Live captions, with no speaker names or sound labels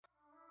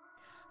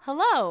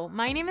Hello,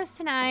 my name is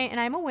Tanai, and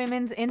I'm a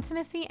women's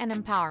intimacy and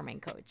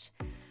empowerment coach.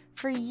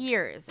 For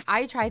years,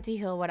 I tried to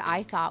heal what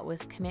I thought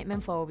was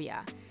commitment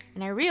phobia,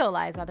 and I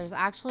realized that there's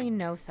actually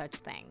no such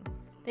thing.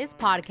 This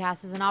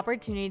podcast is an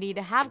opportunity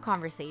to have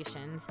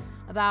conversations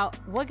about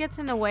what gets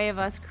in the way of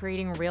us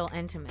creating real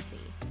intimacy,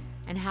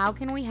 and how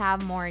can we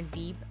have more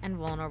deep and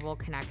vulnerable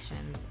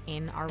connections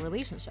in our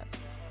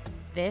relationships.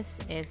 This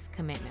is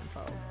Commitment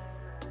Phobe.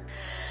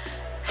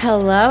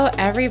 Hello,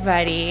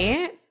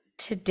 everybody.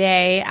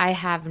 Today, I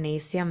have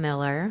Nasya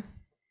Miller.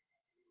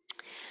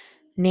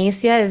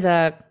 Nasya is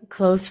a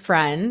close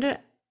friend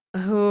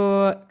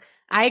who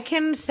I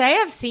can say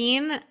I've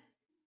seen,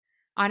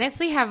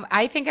 honestly,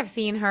 I think I've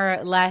seen her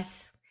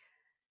less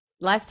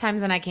times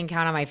than I can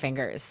count on my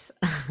fingers.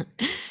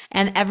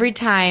 And every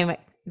time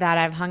that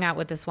I've hung out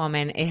with this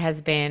woman, it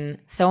has been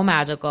so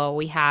magical.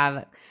 We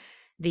have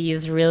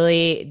these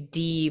really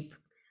deep,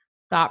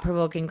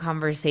 thought-provoking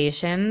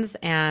conversations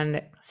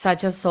and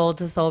such a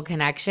soul-to-soul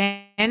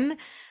connection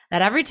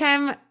that every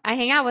time I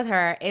hang out with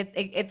her,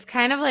 it's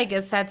kind of like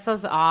it sets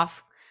us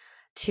off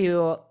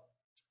to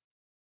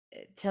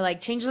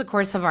like change the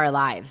course of our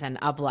lives and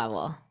up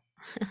level.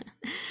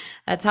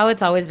 That's how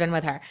it's always been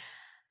with her.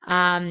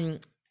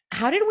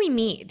 How did we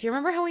meet? Do you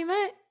remember how we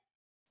met?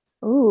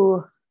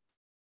 Ooh.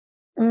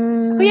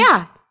 Oh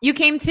yeah, you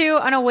came to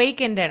an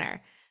Awaken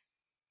dinner.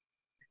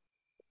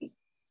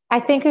 I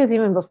think it was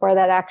even before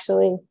that,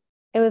 actually.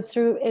 It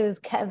was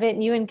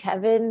Kevin. You and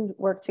Kevin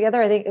worked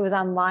together. I think it was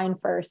online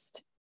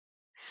first.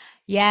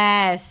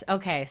 Yes.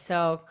 Okay.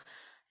 So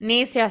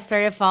Nasya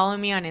started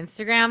following me on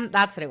Instagram.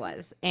 That's what it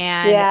was.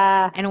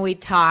 Yeah. And we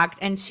talked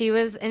and she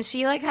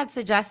like had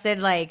suggested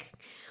like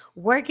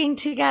working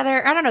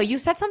together. I don't know. You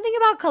said something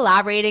about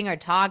collaborating or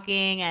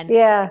talking and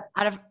Yeah.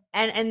 out of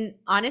and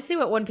honestly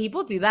when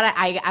people do that,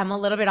 I'm a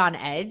little bit on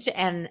edge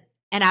and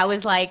I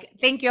was like,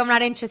 "Thank you. I'm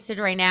not interested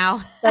right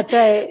now." That's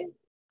right.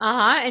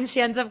 Uh-huh. And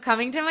she ends up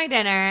coming to my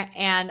dinner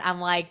and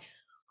I'm like,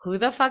 who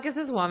the fuck is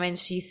this woman?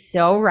 She's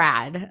so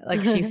rad.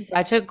 Like she's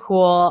such a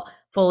cool,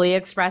 fully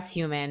expressed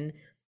human.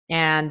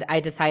 And I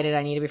decided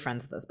I need to be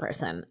friends with this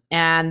person.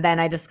 And then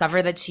I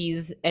discovered that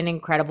she's an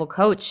incredible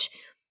coach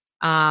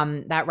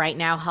that right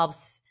now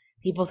helps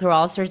people through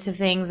all sorts of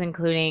things,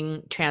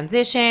 including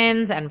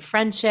transitions and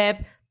friendship.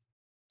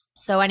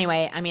 So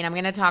anyway, I mean, I'm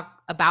going to talk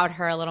about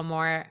her a little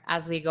more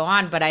as we go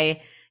on, but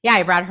I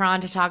brought her on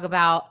to talk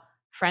about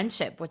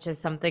friendship, which is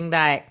something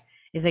that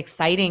is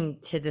exciting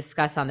to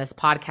discuss on this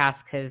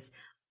podcast because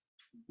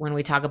when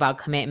we talk about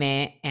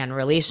commitment and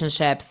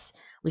relationships,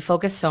 we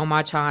focus so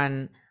much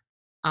on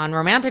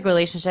romantic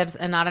relationships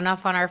and not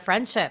enough on our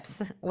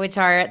friendships, which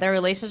are the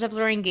relationships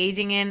we're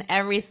engaging in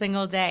every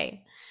single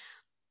day.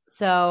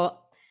 So,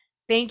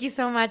 thank you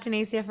so much,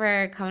 Nasya,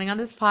 for coming on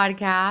this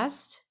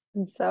podcast.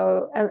 And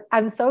so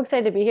I'm so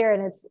excited to be here,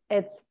 and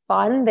it's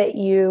fun that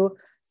you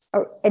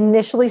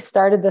initially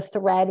started the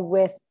thread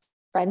with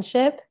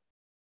friendship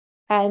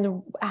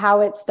and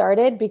how it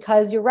started,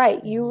 because you're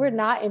right, you were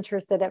not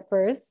interested at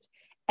first,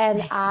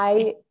 and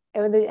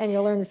and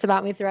you'll learn this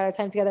about me throughout our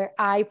time together.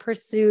 I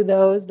pursue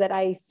those that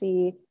I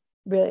see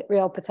really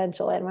real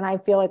potential in. When I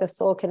feel like a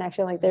soul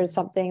connection, like there's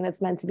something that's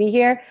meant to be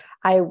here,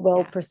 I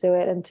will pursue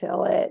it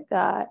until it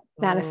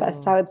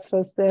manifests how it's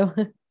supposed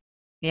to.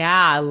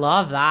 Yeah, I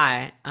love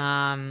that.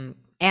 And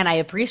I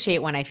appreciate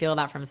when I feel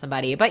that from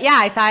somebody. But yeah,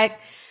 I thought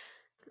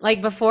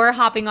like before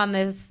hopping on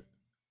this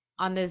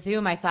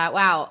Zoom, I thought,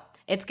 wow,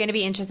 it's going to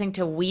be interesting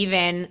to weave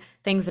in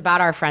things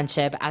about our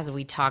friendship as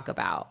we talk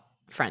about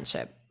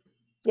friendship.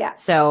 Yeah.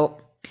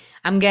 So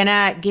I'm going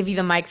to give you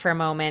the mic for a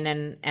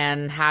moment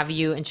and have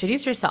you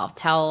introduce yourself.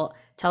 Tell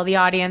the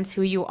audience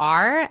who you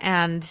are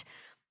and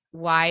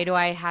why do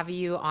I have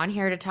you on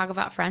here to talk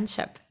about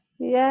friendship?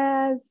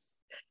 Yes.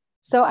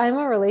 So I'm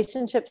a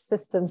relationship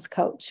systems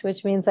coach,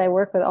 which means I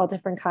work with all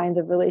different kinds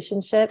of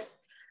relationships.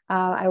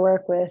 I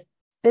work with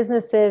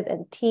businesses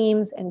and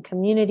teams and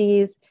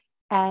communities.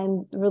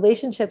 And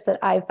relationships that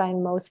I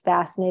find most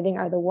fascinating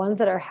are the ones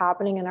that are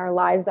happening in our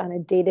lives on a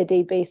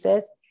day-to-day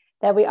basis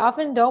that we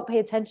often don't pay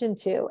attention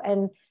to.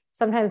 And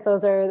sometimes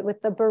those are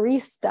with the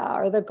barista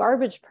or the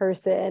garbage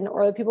person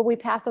or the people we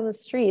pass on the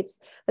streets.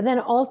 But then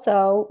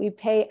also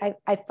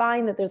I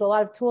find that there's a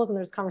lot of tools and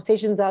there's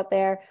conversations out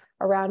there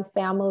around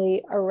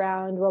family,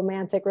 around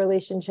romantic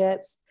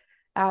relationships,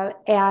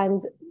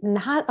 and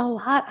not a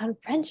lot on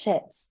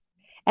friendships.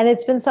 And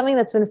it's been something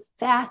that's been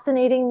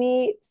fascinating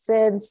me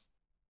since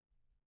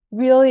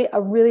really a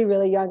really,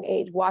 really young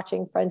age,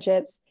 watching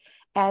friendships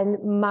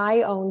and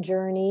my own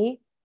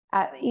journey,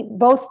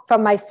 both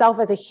from myself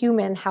as a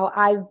human, how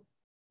I've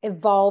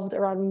evolved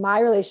around my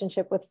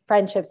relationship with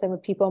friendships and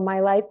with people in my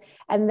life,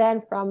 and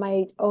then from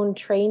my own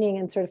training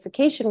and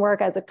certification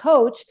work as a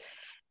coach.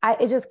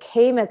 It just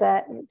came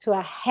to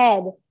a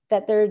head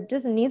that there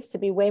just needs to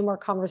be way more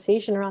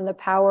conversation around the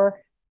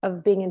power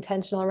of being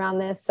intentional around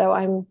this. So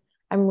I'm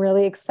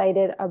really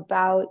excited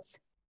about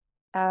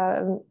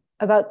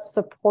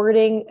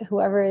supporting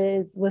whoever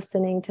is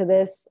listening to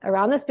this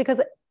around this, because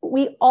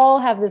we all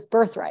have this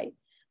birthright,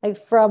 like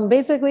from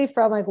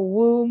like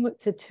womb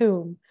to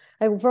tomb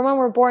Like from when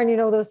we're born, you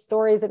know, those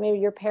stories that maybe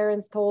your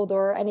parents told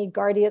or any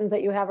guardians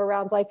that you have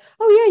around, like,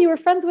 oh yeah, you were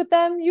friends with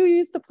them. You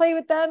used to play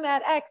with them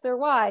at X or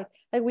Y.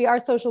 Like we are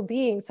social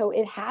beings. So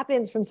it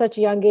happens from such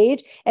a young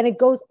age and it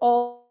goes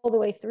all the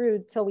way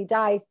through till we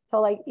die,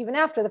 till like even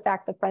after the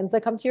fact, the friends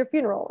that come to your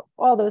funeral,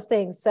 all those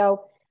things.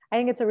 So I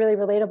think it's a really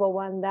relatable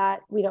one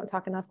that we don't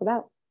talk enough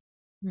about.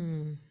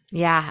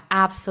 Yeah,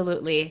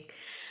 absolutely.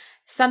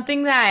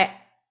 Something that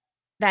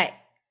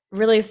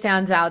really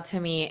stands out to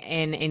me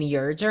in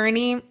your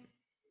journey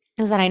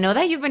is that I know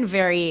that you've been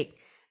very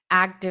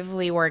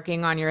actively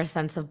working on your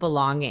sense of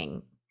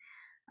belonging,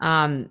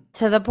 to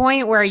the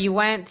point where you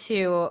went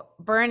to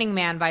Burning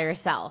Man by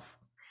yourself.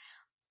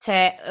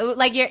 To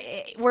like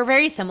we're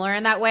very similar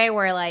in that way,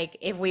 where like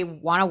if we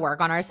want to work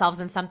on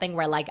ourselves in something,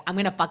 we're like, I'm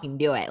gonna fucking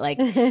do it. Like,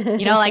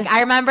 like I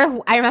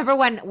remember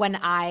when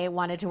I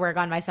wanted to work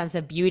on my sense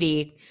of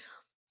beauty,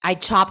 I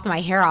chopped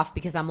my hair off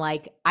because I'm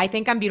like, I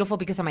think I'm beautiful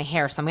because of my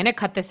hair. So I'm going to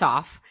cut this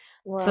off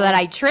so that Wow.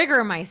 I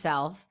trigger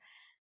myself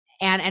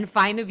and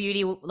find the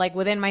beauty like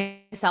within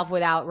myself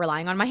without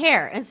relying on my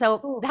hair. And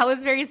so Ooh. that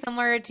was very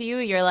similar to you.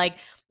 You're like,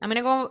 I'm going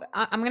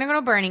to go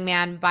to Burning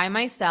Man by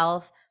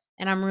myself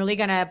and I'm really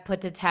going to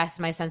put to test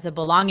my sense of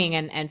belonging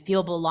and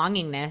feel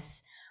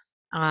belongingness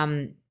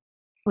um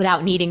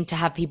without needing to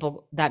have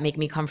people that make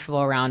me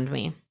comfortable around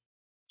me.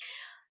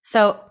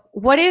 So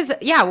what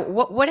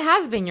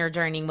has been your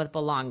journey with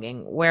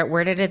belonging?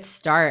 Where did it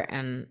start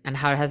and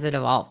how has it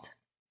evolved?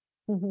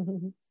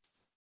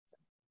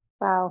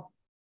 Wow.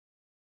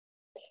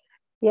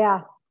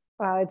 Yeah.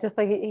 Wow. It's just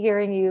like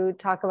hearing you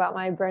talk about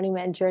my Burning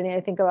Man journey.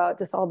 I think about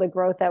just all the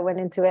growth that went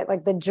into it,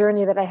 like the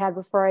journey that I had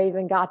before I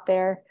even got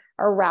there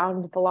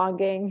around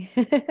belonging.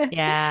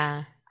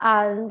 Yeah.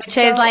 Which is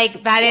So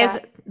like that yeah,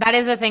 is that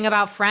is the thing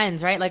about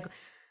friends, right? Like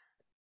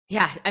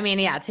yeah, I mean,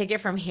 yeah, take it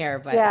from here,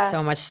 but yeah,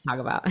 so much to talk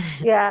about.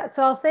 yeah.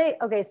 So I'll say,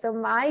 okay, so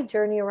my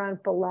journey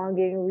around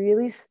belonging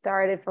really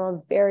started from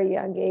a very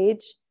young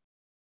age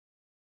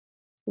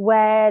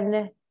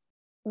when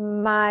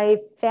my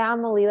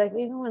family, like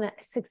even when I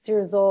was 6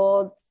 years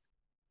old,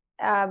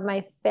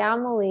 my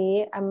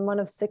family, I'm one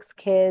of six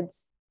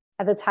kids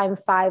at the time,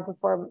 five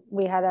before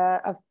we had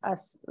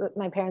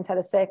my parents had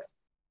a sixth.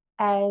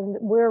 And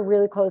we're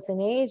really close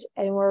in age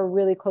and we're a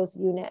really close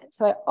unit.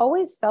 So I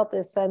always felt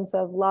this sense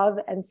of love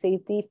and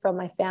safety from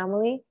my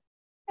family.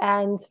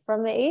 And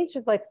from the age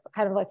of like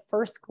kind of like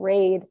first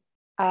grade,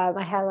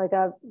 I had like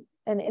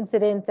an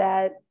incident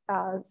at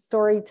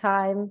story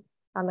time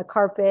on the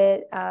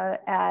carpet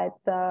at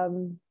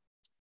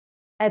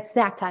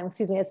snack time,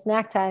 excuse me, at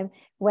snack time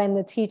when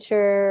the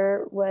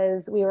teacher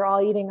was, we were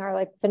all eating our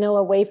like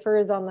vanilla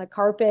wafers on the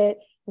carpet.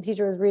 The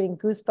teacher was reading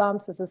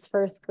Goosebumps. This is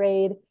first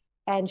grade.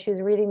 And she was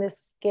reading this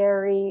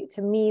scary,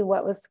 to me,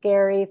 what was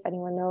scary, if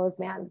anyone knows,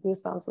 man,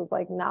 Goosebumps was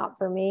like not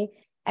for me.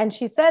 And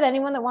she said,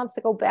 anyone that wants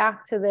to go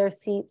back to their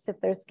seats if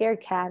they're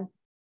scared can.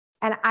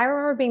 And I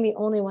remember being the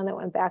only one that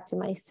went back to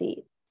my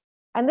seat.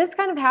 And this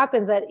kind of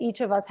happens that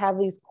each of us have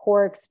these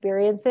core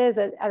experiences.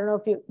 I don't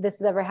know if this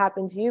has ever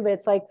happened to you, but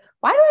it's like,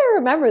 why do I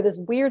remember this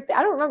weird?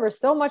 I don't remember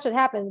so much that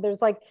happened.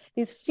 There's like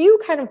these few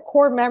kind of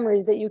core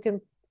memories that you can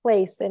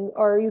place and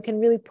or you can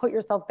really put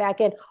yourself back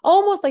in,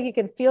 almost like you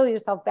can feel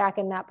yourself back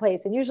in that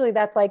place. And usually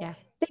that's like Yeah.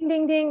 ding,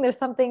 ding, ding. There's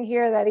something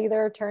here that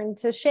either turned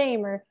to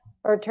shame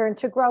or turned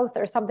to growth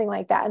or something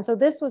like that. And so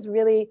this was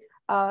really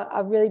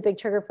a really big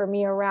trigger for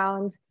me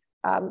around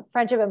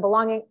friendship and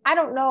belonging. I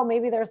don't know,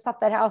 maybe there's stuff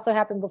that also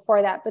happened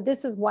before that, but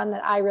this is one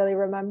that I really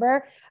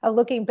remember of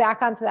looking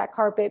back onto that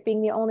carpet,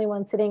 being the only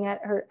one sitting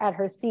at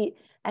her seat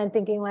and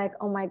thinking like,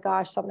 oh my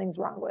gosh, something's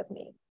wrong with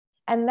me.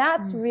 And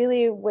that's Mm.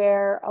 really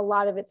where a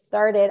lot of it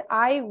started.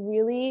 I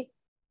really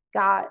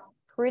got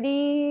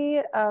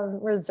pretty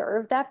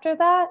reserved after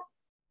that.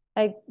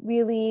 I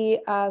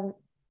really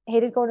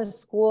hated going to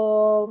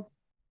school,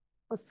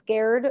 was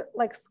scared,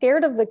 like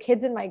scared of the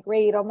kids in my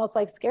grade, almost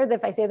like scared that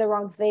if I say the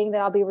wrong thing,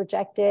 that I'll be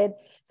rejected.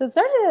 So it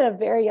started at a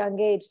very young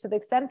age to the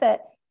extent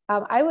that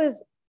I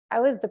was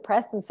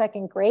depressed in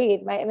second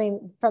grade. I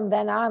mean, from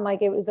then on,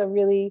 like it was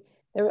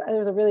there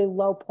was a really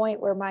low point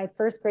where my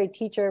first grade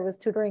teacher was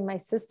tutoring my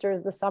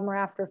sisters the summer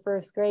after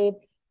first grade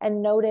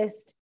and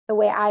noticed the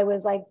way I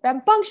was like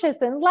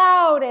rambunctious and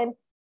loud and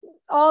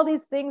all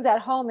these things at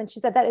home. And she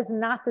said, that is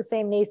not the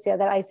same Nasya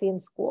that I see in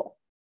school.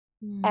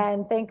 Mm.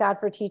 And thank God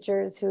for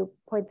teachers who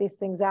point these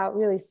things out,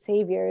 really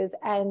saviors.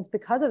 And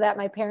because of that,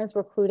 my parents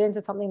were clued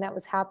into something that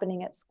was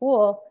happening at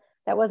school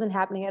that wasn't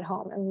happening at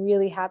home and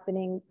really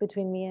happening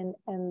between me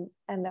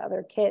and the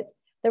other kids.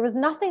 There was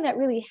nothing that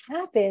really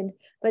happened,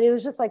 but it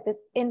was just like this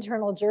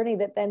internal journey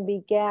that then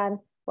began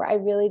where I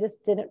really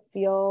just didn't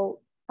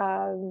feel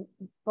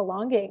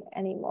belonging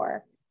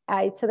anymore.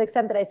 To the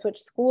extent that I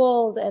switched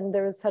schools and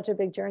there was such a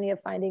big journey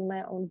of finding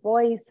my own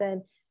voice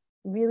and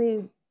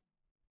really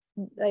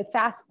like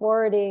fast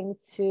forwarding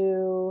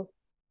to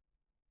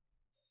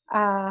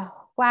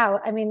wow,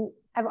 I mean,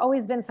 I've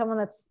always been someone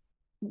that's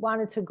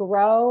wanted to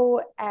grow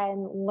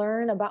and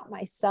learn about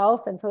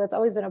myself, and so that's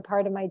always been a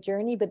part of my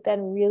journey, but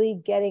then really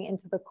getting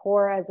into the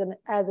core as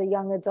a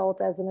young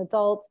adult, as an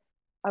adult,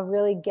 of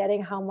really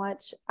getting how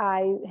much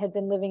I had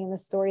been living in the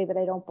story that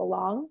I don't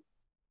belong.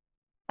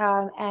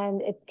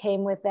 And it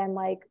came with then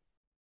like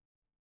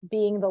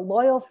being the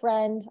loyal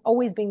friend,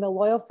 always being the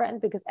loyal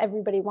friend because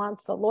everybody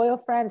wants the loyal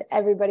friend.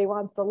 Everybody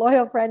wants the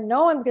loyal friend.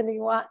 No one's going to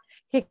want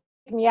kick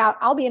me out.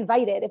 I'll be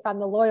invited if I'm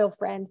the loyal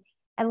friend.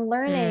 And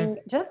Mm. learning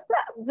just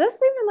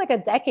even like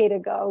a decade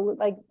ago,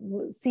 like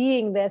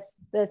seeing this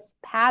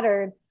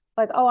pattern,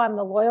 like, oh, I'm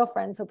the loyal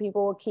friend, so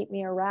people will keep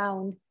me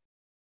around.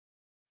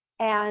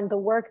 And the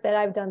work that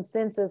I've done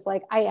since is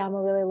like, I am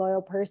a really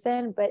loyal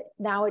person, but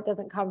now it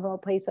doesn't come from a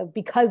place of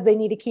because they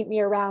need to keep me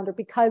around or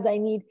because I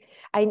need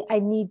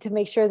to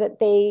make sure that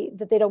they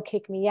don't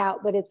kick me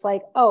out. But it's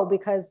like, oh,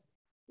 because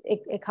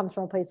it comes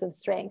from a place of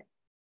strength.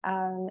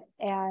 Um,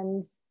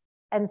 and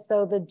and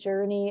so the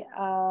journey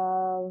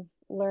of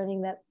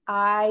learning that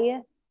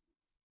I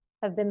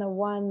have been the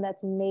one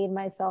that's made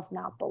myself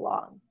not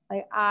belong.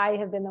 Like I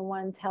have been the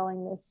one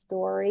telling this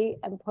story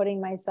and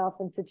putting myself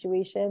in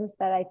situations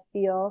that I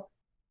feel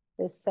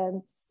this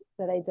sense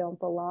that I don't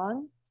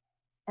belong.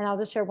 And I'll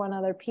just share one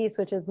other piece,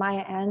 which is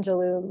Maya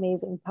Angelou,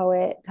 amazing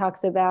poet,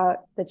 talks about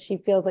that she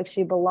feels like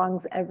she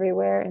belongs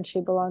everywhere and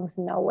she belongs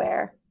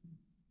nowhere.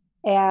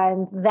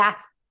 And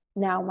that's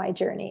now my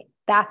journey.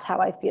 That's how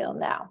I feel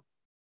now.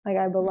 Like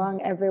I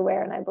belong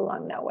everywhere and I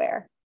belong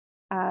nowhere.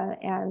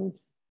 And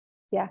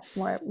yeah,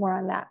 more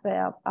on that,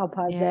 but I'll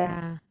pause there.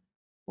 Yeah.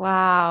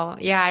 Wow.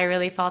 Yeah, I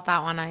really felt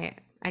that one.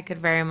 I could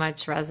very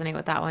much resonate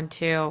with that one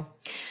too.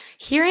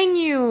 Hearing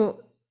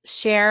you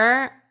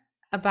share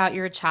about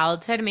your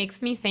childhood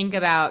makes me think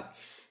about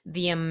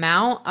the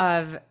amount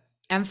of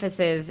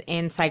emphasis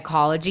in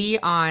psychology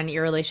on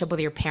your relationship with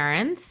your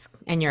parents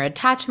and your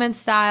attachment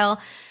style,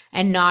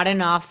 and not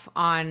enough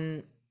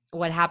on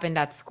what happened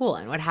at school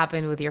and what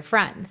happened with your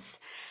friends.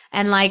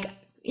 And like,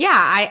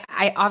 yeah,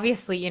 I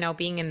obviously,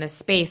 being in this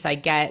space, I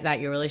get that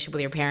your relationship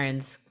with your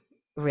parents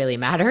really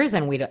matters,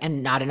 and we don't,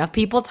 and not enough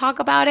people talk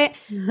about it.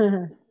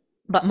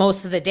 But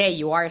most of the day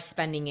you are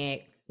spending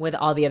it with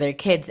all the other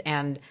kids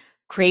and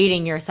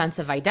creating your sense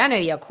of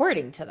identity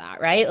according to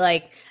that, right?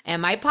 Like,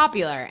 am I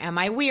popular? Am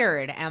I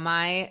weird? Am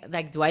I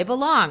like, do I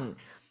belong?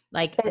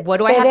 Like, what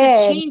do I Fit have to in.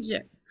 change?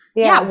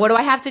 Yeah, Yeah. what do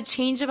I have to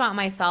change about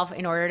myself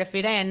in order to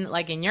fit in?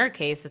 Like in your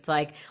case, it's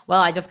like,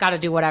 well, I just got to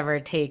do whatever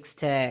it takes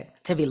to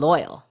be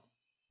loyal.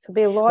 To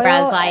be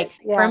Whereas loyal. like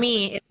for Yeah.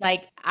 me, it's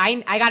like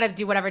I gotta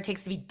do whatever it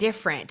takes to be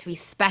different, to be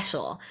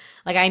special.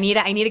 Like I need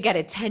to get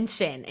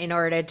attention in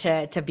order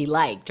to be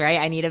liked, right?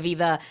 I need to be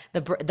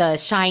the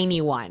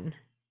shiny one.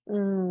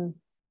 Mm,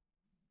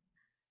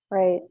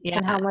 right.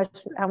 And Yeah,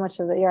 how much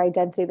of your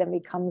identity then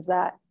becomes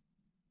that.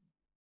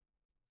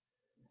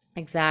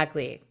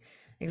 exactly.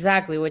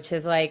 Exactly, which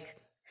is like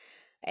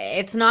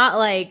it's not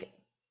like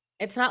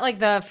it's not like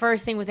the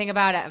first thing we think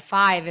about at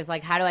 5 is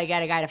like how do I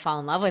get a guy to fall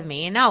in love with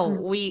me? No,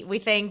 Mm. we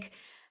think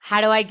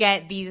how do I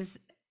get these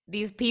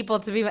people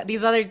to be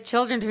these other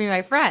children to be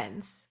my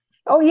friends?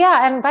 Oh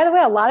yeah. And by the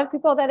way, a lot of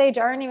people that age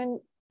aren't even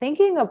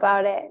thinking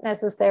about it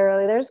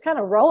necessarily. They're just kind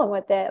of rolling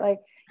with it. Like,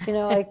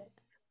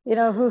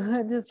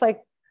 who just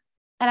like,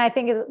 and I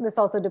think this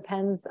also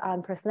depends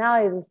on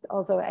personality. This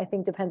also, I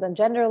think, depends on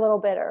gender a little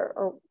bit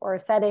or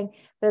setting.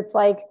 But it's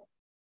like,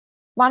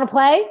 want to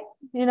play?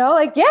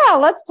 Like, yeah,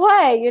 let's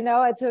play,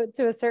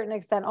 to a certain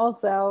extent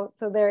also.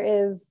 So there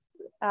is,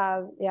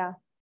 yeah,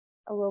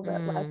 a little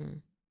bit less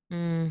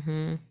Mm.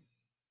 Hmm.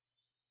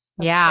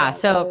 less Yeah.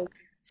 So parameters.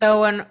 so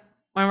when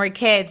we're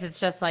kids, it's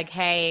just like,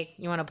 hey,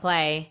 you want to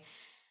play?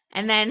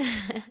 And then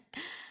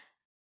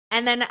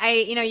and then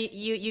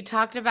you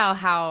talked about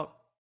how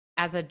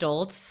as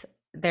adults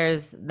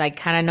there's like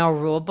kind of no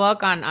rule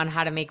book on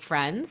how to make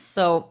friends.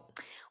 So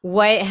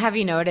what have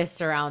you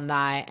noticed around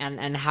that,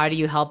 and how do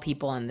you help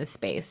people in this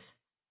space?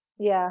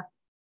 Yeah.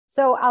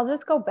 So I'll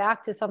just go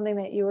back to something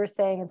that you were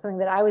saying and something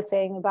that I was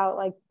saying about,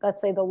 like,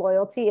 let's say the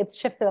loyalty. It's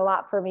shifted a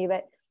lot for me,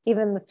 but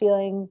even the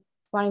feeling,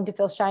 wanting to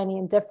feel shiny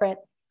and different.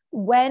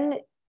 When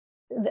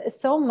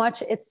so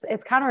much, it's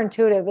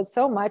counterintuitive. It's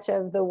so much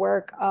of the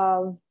work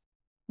of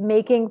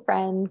making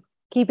friends,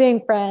 keeping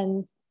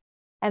friends,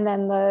 and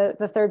then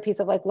the third piece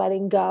of like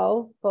letting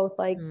go, both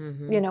like,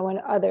 Hmm. when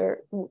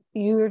other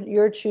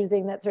you're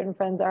choosing that certain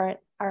friends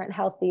aren't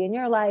healthy in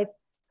your life,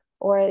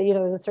 or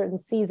there's a certain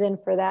season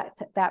for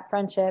that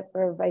friendship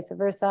or vice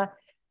versa.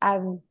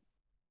 um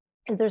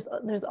and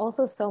there's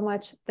also so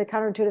much. The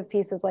counterintuitive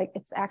piece is like,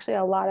 it's actually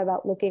a lot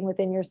about looking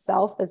within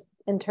yourself, as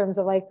in terms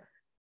of like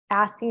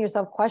asking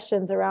yourself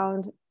questions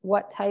around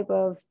what type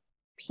of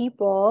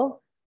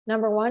people,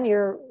 number one,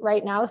 you're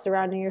right now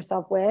surrounding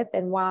yourself with,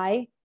 and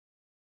why.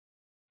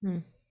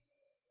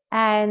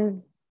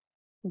 And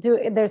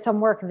there's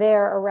some work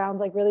there around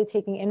like really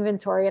taking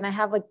inventory, and I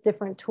have like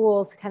different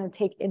tools to kind of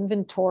take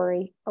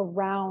inventory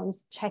around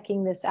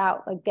checking this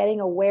out, like getting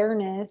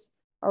awareness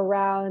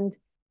around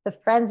the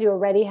friends you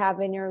already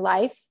have in your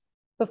life.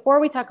 Before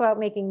we talk about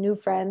making new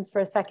friends for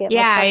a second,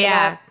 let's Yeah, talk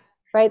about, yeah.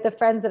 right, the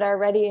friends that are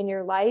already in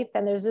your life.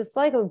 And there's just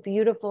like a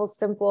beautiful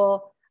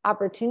simple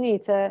opportunity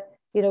to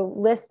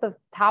list the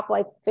top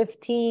like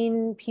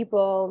 15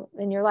 people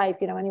in your life,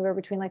 anywhere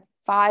between like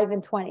 5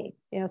 and 20,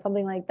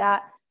 something like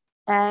that.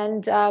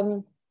 And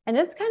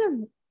just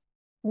kind of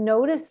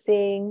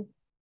noticing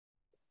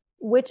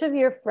which of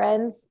your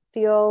friends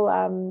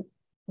feel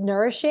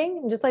nourishing,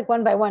 and just like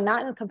one by one,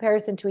 not in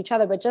comparison to each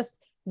other, but just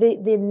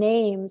the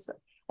names.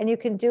 And you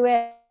can do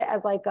it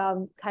as like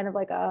kind of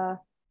like a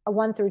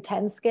 1 through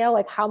 10 scale,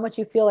 like how much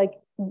you feel like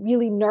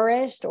really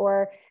nourished,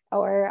 or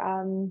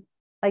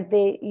like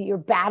your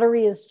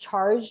battery is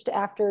charged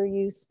after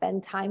you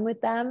spend time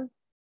with them,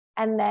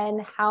 and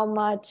then how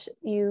much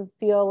you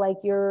feel like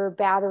your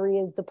battery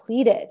is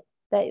depleted,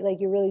 that like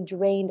you're really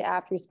drained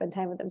after you spend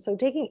time with them. So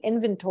taking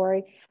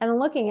inventory and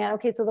looking at,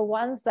 okay, so the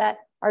ones that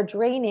are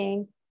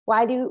draining,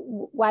 why do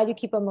you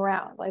keep them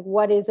around? Like,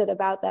 what is it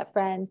about that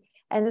friend?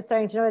 And just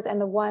starting to notice. And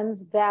the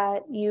ones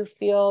that you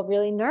feel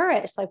really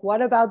nourished, like,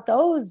 what about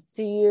those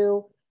do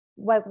you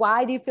like?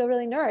 Why do you feel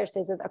really nourished?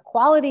 Is it a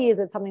quality? Is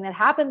it something that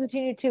happens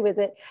between you two? Is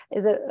it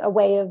a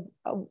way of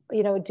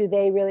do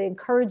they really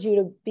encourage you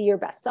to be your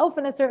best self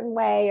in a certain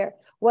way? Or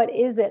what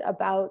is it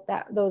about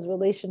those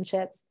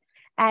relationships?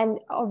 And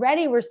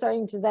already we're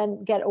starting to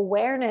then get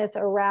awareness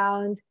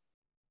around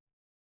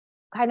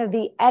kind of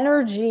the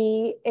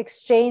energy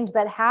exchange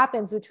that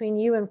happens between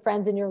you and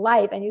friends in your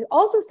life. And you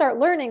also start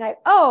learning, like,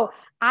 oh,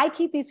 I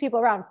keep these people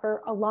around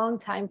for a long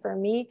time. For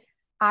me,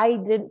 I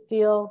didn't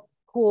feel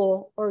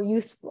cool or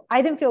useful.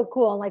 I didn't feel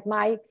cool. And like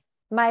my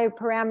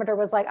parameter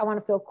was like, I want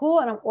to feel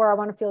cool or I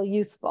want to feel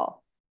useful.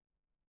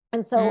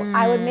 And so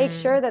I would make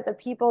sure that the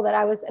people that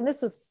and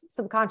this was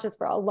subconscious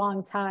for a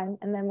long time.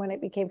 And then when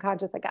it became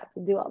conscious, I got to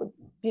do all the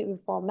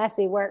beautiful,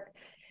 messy work.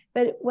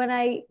 But when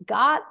I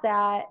got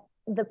that,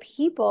 the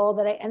people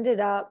that I ended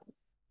up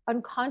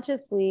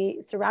unconsciously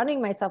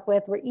surrounding myself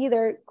with were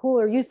either cool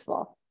or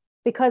useful,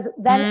 because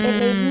then it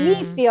made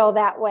me feel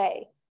that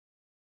way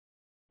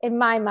in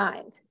my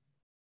mind.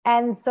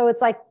 And so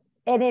it's like,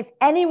 and if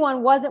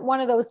anyone wasn't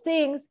one of those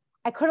things,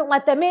 I couldn't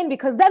let them in,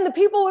 because then the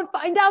people would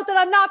find out that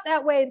I'm not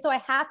that way. And so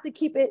I have to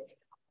keep it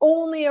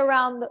only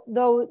around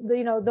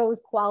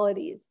those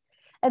qualities.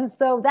 And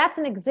so that's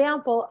an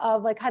example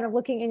of like kind of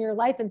looking in your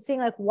life and seeing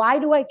like, why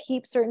do I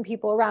keep certain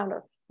people around,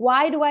 or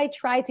why do I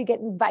try to get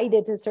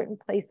invited to certain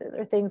places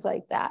or things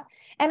like that?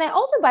 And I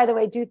also, by the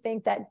way, do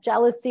think that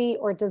jealousy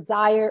or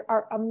desire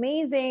are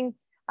amazing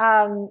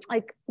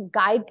like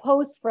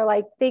guideposts for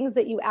like things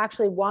that you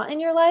actually want in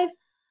your life.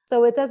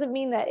 So it doesn't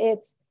mean that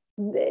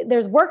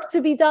there's work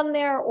to be done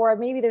there, or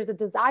maybe there's a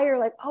desire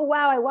like, oh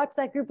wow, I watched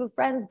that group of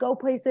friends go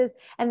places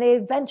and they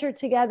adventure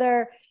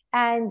together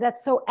and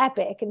that's so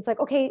epic. And it's like,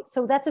 okay,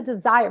 so that's a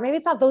desire. Maybe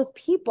it's not those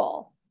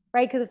people,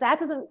 right? Because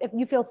if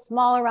you feel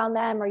small around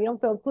them or you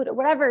don't feel included,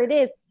 whatever it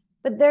is,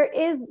 but there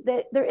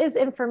is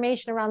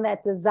information around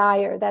that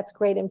desire. That's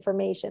great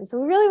information. So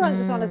we really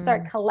just want to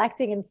start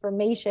collecting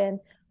information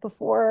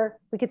before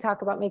we could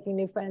talk about making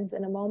new friends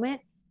in a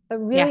moment. But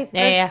really,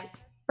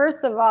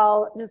 first of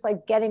all, just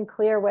like getting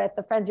clear with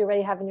the friends you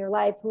already have in your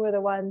life. Who are the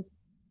ones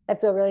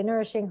that feel really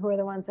nourishing? Who are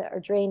the ones that are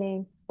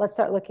draining? Let's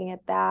start looking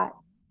at that.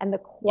 And the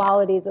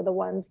qualities of the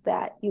ones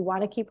that you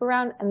want to keep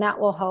around. And that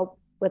will help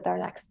with our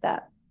next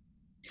step.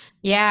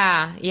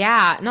 Yeah.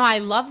 Yeah. No, I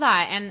love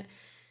that. And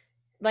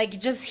like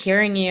just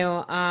hearing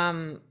you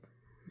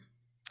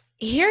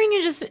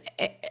just,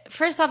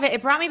 first off,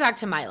 it brought me back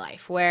to my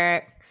life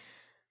where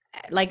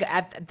like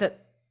at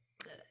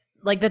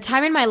the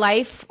time in my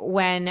life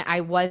when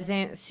I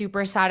wasn't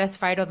super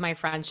satisfied with my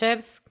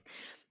friendships,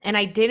 and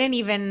I didn't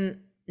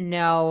even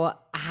know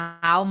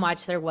how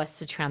much there was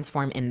to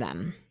transform in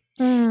them.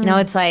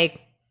 It's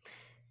like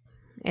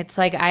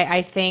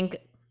I think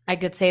I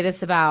could say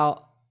this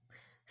about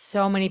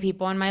so many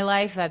people in my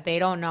life, that they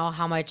don't know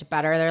how much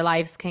better their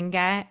lives can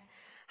get,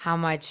 how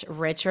much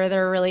richer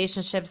their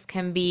relationships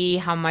can be,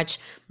 how much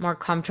more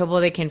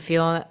comfortable they can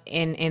feel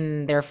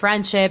in their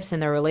friendships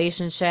and their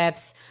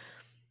relationships.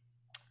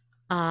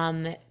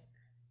 And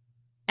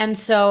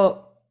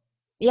so,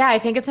 yeah, I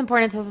think it's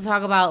important to also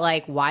talk about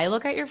like why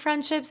look at your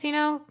friendships,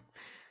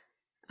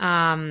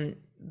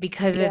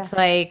 because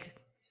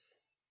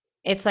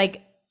it's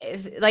like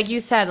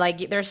you said,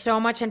 like there's so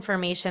much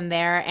information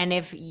there. And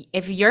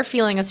if you're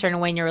feeling a certain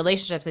way in your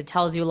relationships, it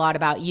tells you a lot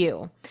about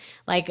you.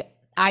 Like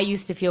I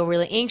used to feel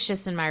really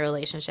anxious in my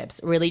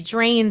relationships, really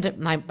drained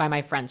by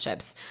my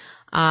friendships,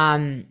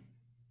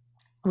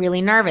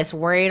 really nervous,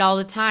 worried all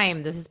the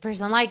time. Does this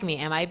person like me?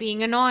 Am I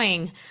being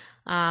annoying?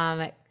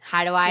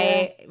 How do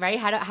I, right?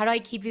 How do I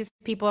keep these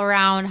people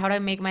around? How do I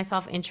make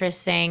myself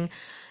interesting?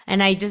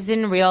 And I just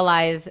didn't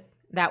realize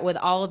that with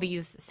all of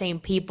these same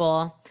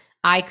people,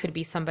 I could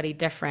be somebody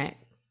different.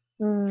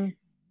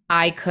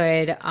 I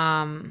could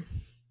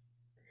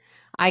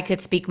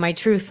speak my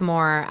truth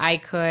more. I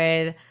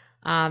could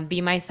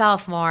be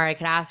myself more. I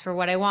could ask for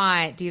what I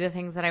want, do the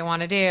things that I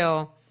want to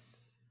do.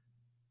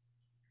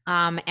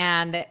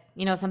 And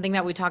something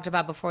that we talked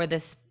about before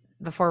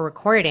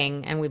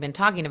recording, and we've been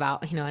talking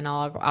about, in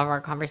all of our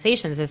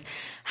conversations, is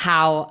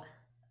how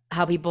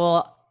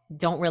people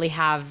don't really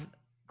have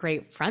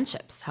great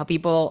friendships, how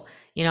people,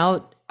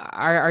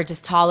 are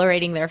just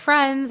tolerating their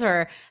friends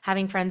or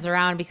having friends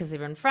around because they've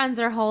been friends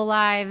their whole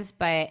lives.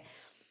 But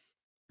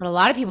But a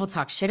lot of people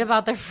talk shit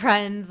about their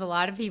friends. A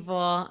lot of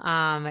people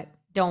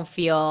don't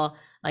feel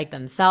like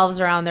themselves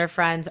around their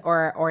friends,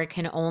 or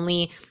can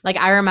only, like,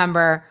 I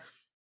remember,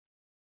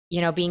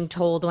 being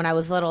told when I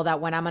was little that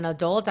when I'm an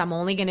adult, I'm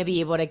only going to be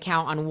able to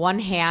count on one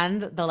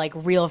hand the like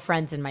real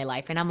friends in my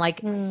life. And I'm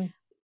like, Mm,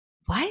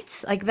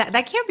 what? Like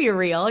that can't be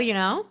real?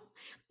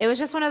 It was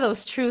just one of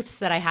those truths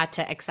that I had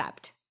to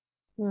accept.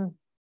 mm.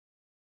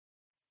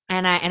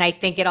 And I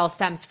think it all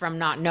stems from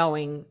not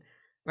knowing,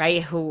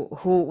 right,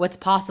 what's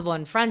possible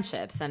in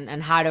friendships,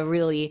 and how to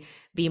really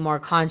be more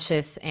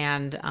conscious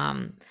and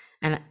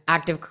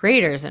active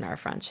creators in our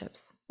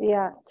friendships.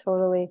 Yeah,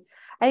 totally.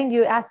 I think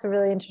you asked a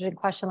really interesting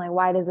question, like,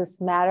 why does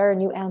this matter?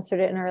 And you answered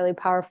it in a really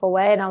powerful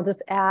way. And I'll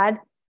just add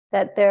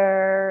that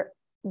there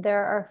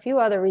are a few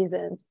other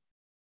reasons.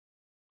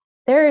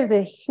 There is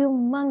a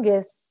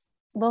humongous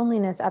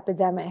loneliness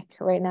epidemic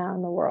right now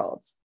in the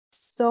world.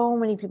 So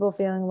many people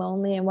feeling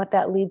lonely, and what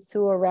that leads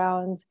to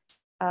around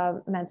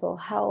mental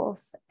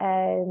health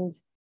and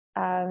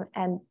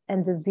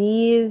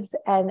disease.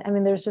 And I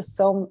mean, there's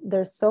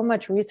so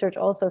much research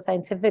also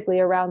scientifically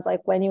around like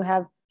when you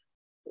have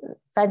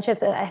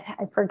friendships, and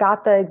I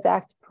forgot the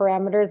exact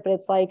parameters, but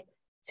it's like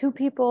two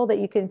people that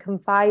you can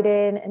confide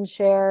in and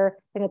share.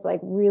 I think it's like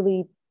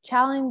really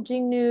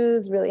challenging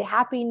news, really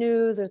happy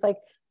news. There's like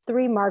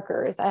three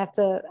markers. I have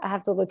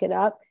to look it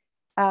up.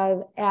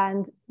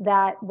 And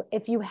that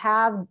if you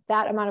have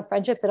that amount of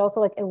friendships, it also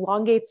like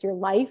elongates your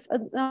life a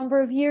number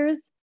of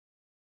years.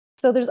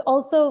 So there's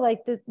also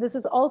like this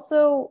is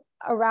also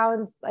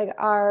around like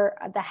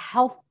the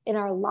health in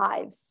our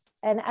lives.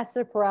 And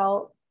Esther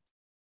Perel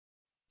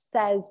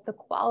says the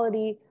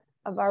quality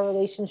of our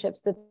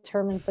relationships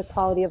determines the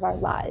quality of our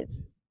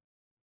lives.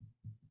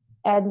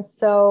 And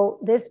so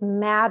this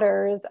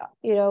matters,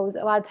 a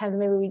lot of times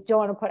maybe we don't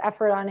want to put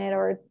effort on it,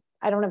 or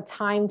I don't have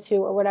time to,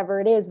 or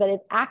whatever it is, but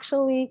it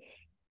actually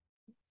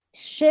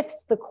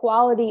shifts the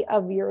quality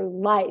of your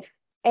life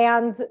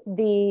and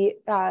the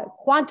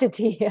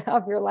quantity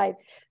of your life.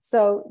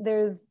 So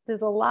there's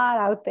a lot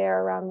out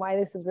there around why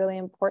this is really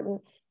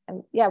important,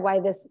 and why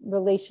this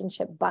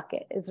relationship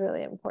bucket is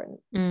really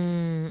important.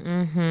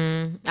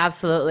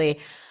 Absolutely.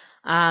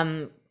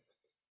 Um,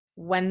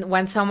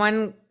 when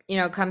someone,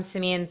 comes to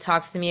me and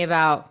talks to me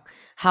about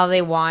how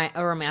they want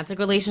a romantic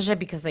relationship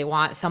because they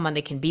want someone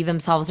they can be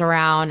themselves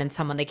around, and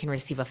someone they can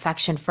receive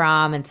affection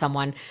from, and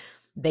someone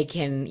they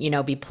can,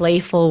 be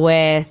playful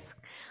with,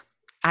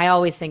 I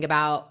always think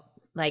about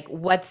like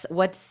what's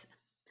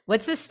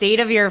the state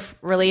of your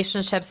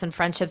relationships and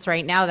friendships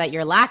right now that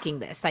you're lacking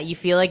this, that you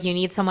feel like you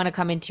need someone to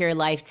come into your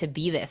life to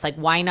be this? Like,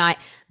 why not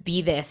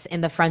be this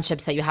in the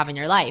friendships that you have in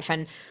your life?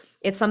 And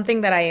it's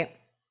something that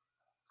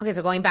okay,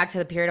 so going back to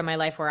the period of my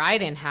life where I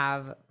didn't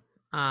have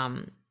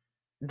um,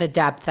 the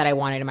depth that I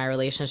wanted in my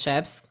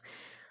relationships,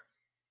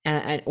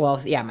 and well,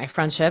 yeah, my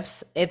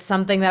friendships, it's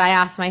something that I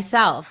asked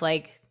myself,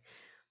 like,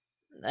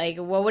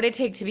 what would it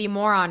take to be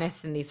more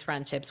honest in these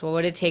friendships? What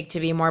would it take to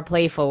be more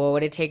playful? What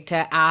would it take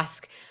to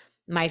ask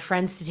my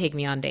friends to take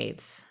me on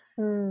dates?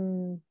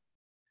 Hmm.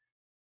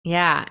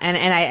 Yeah,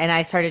 and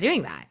I started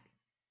doing that.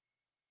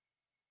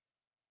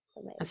 I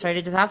Amazing.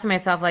 started just asking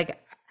myself,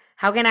 like,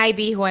 how can I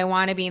be who I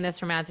want to be in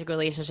this romantic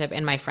relationship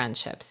in my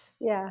friendships?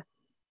 Yeah,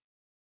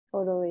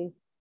 totally.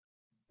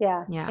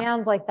 Yeah. Yeah.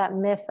 And like that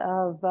myth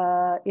of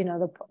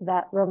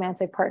that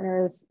romantic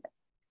partners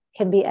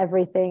can be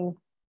everything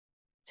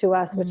to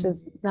us, which Mhm.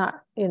 is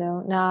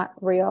not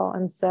real.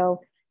 And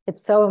so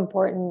it's so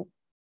important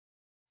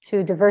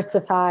to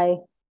diversify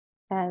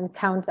and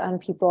count on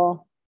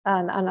people,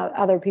 on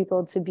other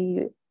people to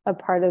be a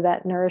part of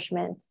that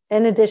nourishment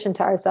in addition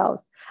to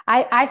ourselves.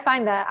 I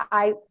find that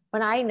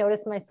when I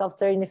noticed myself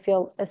starting to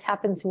feel this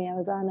happened to me, I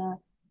was on a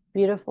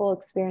beautiful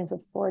experience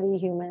with 40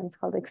 humans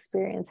called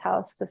Experience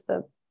House just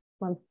a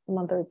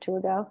month or two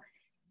ago.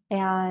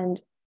 And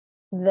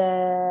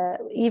the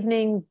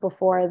evening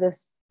before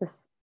this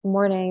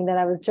morning that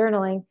I was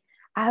journaling,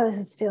 I was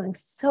just feeling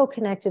so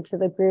connected to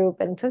the group,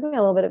 and it took me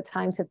a little bit of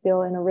time to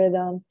feel in a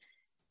rhythm.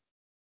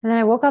 And then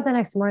I woke up the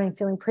next morning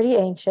feeling pretty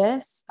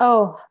anxious.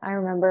 Oh, I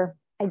remember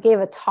I gave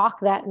a talk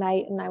that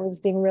night, and I was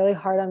being really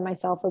hard on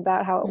myself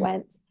about how it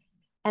went.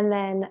 And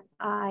then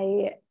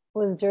I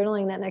was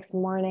journaling that next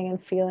morning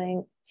and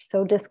feeling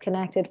so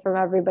disconnected from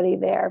everybody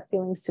there,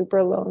 feeling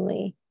super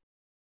lonely.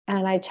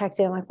 And I checked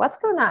in, like, what's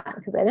going on?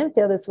 Because I didn't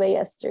feel this way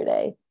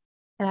yesterday.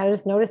 And I was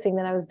just noticing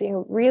that I was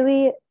being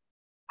really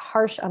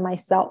harsh on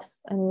myself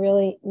and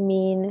really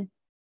mean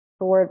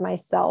toward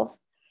myself.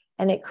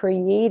 And it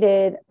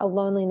created a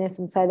loneliness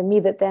inside of me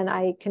that then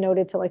I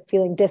connoted to like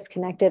feeling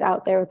disconnected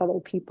out there with other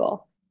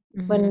people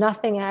when Mhm.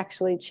 nothing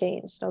actually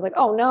changed. I was like,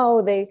 oh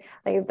no, they're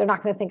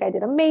not going to think I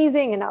did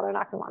amazing, and now they're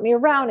not going to want me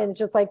around. And it's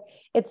just like,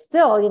 it's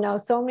still,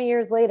 so many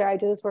years later, I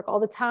do this work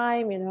all the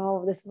time.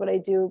 This is what I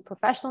do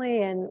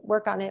professionally and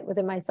work on it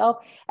within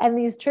myself. And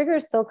these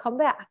triggers still come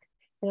back.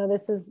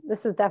 This is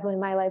definitely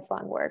my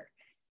lifelong work.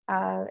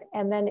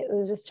 And then it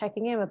was just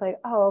checking in with like,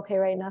 oh, okay,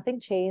 right.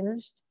 Nothing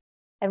changed.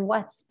 And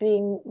what's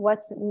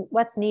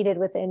needed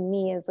within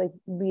me is like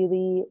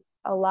really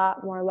a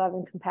lot more love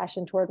and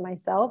compassion toward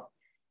myself.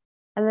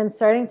 and then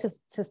starting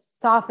to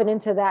soften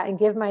into that and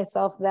give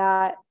myself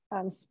that,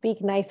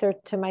 speak nicer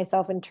to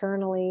myself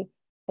internally.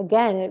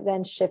 Again, it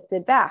then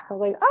shifted back. I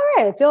was like, all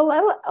right, I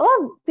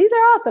love, these are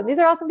awesome. These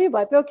are awesome people.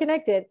 I feel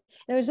connected.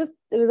 And it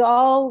was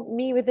all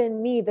me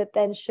within me that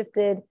then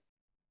shifted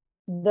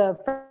the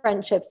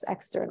friendships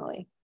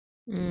externally.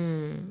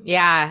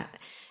 Yeah.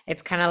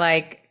 It's kind of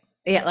like,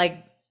 yeah,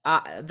 like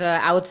the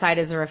outside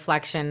is a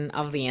reflection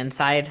of the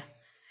inside,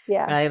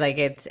 Yeah, right? Like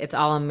it's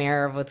all a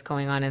mirror of what's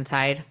going on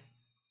inside.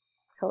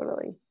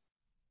 totally.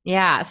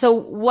 Yeah. So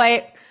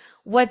what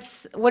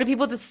do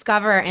people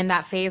discover in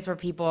that phase where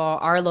people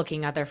are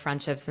looking at their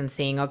friendships and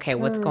seeing, okay,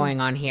 what's Mm,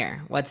 going on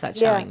here? What's that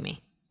yeah. showing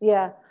me?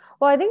 Yeah.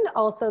 Well, I think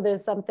also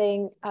there's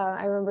something,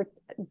 I remember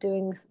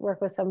doing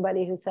work with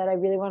somebody who said, I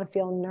really want to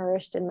feel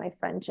nourished in my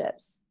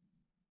friendships.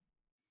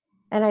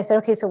 And I said,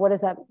 okay, so what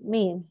does that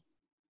mean?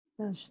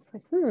 And she's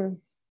like,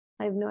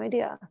 I have no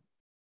idea.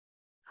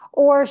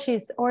 Or she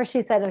said, oh,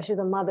 she's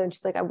a mother and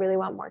she's like, I really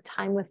want more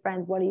time with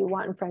friends. What do you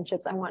want in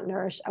friendships? I want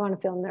nourished. I want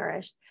to feel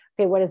nourished.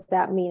 Okay, what does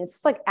that mean? It's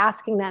just like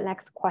asking that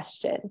next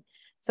question.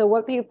 So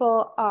what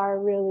people are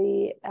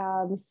really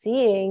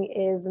seeing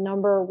is,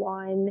 number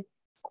one,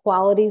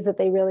 qualities that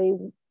they really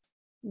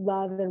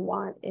love and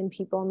want in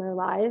people in their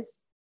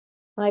lives.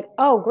 Like,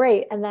 oh,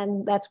 great. And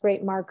then that's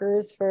great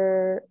markers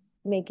for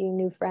making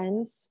new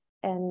friends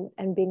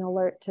and being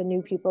alert to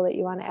new people that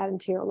you want to add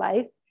into your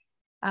life.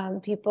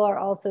 People are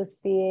also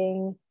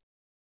seeing,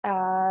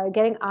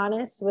 getting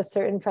honest with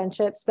certain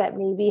friendships that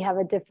maybe have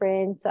a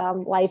different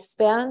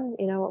lifespan.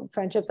 You know,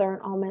 friendships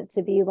aren't all meant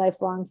to be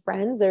lifelong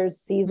friends. There's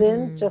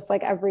seasons, Mm. just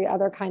like every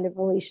other kind of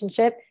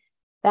relationship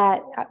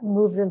that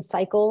moves in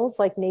cycles,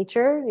 like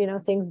nature. You know,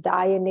 things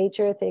die in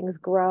nature, things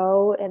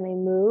grow and they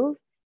move.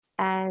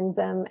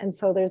 And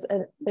so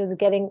there's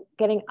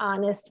getting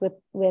honest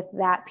with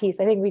that piece.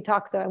 I think we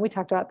talked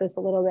about this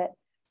a little bit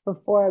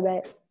before,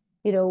 but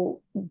you know,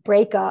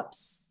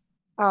 breakups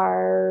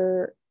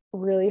are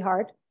really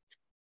hard.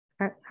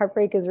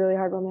 Heartbreak is really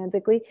hard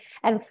romantically,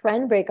 and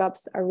friend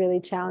breakups are really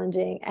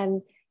challenging.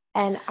 And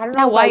I don't Yeah,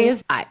 know why about you.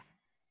 is that?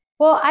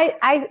 Well,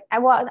 I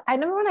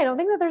number one, I don't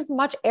think that there's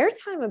much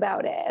airtime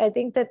about it. I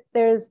think that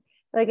there's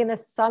like an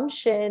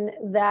assumption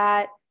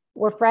that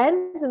we're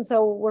friends, and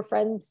so we're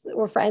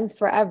friends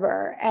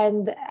forever.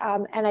 And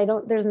I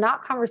don't. There's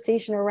not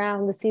conversation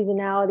around the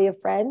seasonality of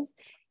friends,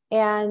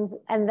 and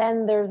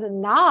then there's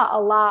not a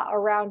lot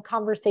around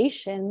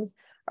conversations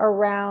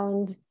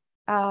around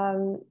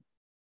um,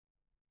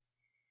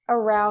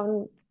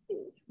 around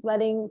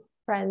letting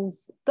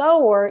friends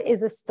go, or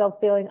is this still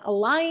feeling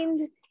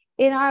aligned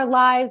in our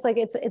lives? Like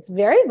it's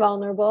very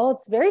vulnerable,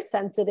 it's very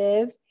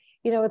sensitive.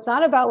 You know, it's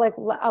not about like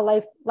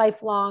a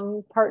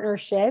lifelong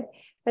partnership,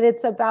 but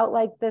it's about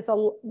like this,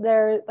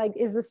 they're like,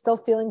 is this still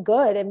feeling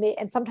good?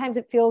 And sometimes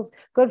it feels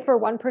good for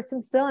one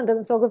person still and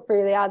doesn't feel good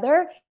for the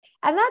other,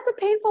 and that's a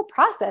painful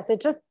process. It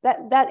just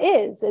that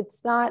is,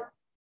 it's not,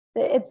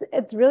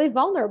 it's really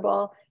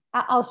vulnerable.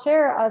 I'll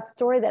share a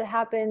story that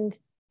happened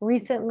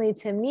recently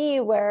to me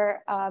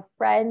where a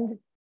friend,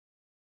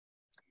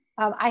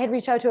 I had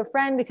reached out to a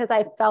friend because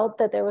I felt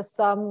that there was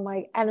some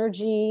like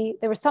energy,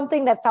 there was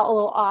something that felt a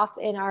little off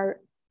in our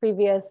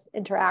previous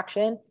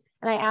interaction.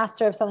 And I asked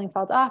her if something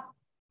felt off.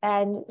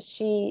 And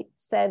she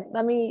said,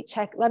 let me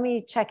check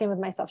in with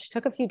myself. She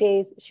took a few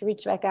days, she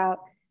reached back out.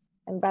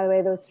 And by the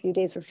way, those few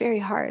days were very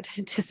hard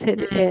to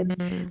sit in.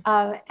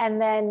 Mm.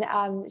 And then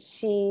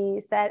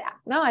she said,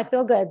 no, I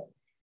feel good.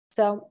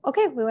 So,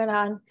 okay, we went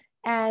on.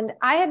 And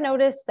I had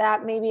noticed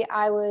that maybe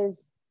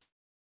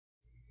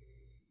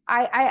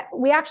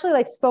we actually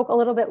like spoke a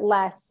little bit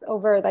less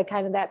over like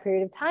kind of that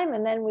period of time.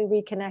 And then we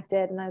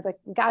reconnected and I was like,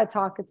 we got to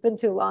talk. It's been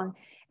too long.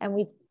 And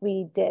we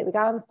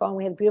got on the phone.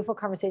 We had a beautiful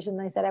conversation.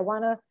 And I said, I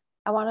want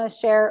to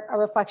share a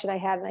reflection I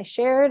had. And I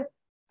shared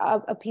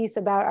a piece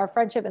about our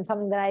friendship and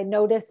something that I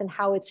noticed and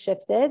how it's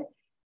shifted.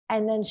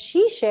 And then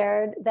she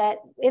shared that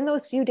in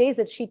those few days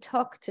that she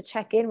took to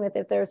check in with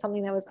if there was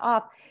something that was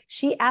off,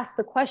 she asked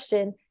the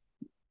question,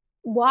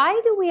 why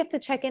do we have to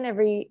check in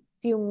every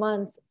few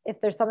months if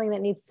there's something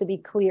that needs to be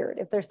cleared,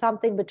 if there's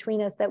something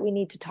between us that we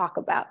need to talk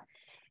about?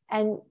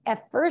 And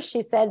at first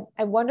she said,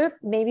 I wonder if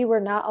maybe we're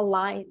not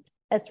aligned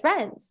as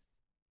friends.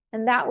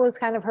 And that was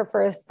kind of her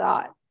first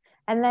thought.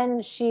 And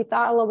then she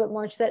thought a little bit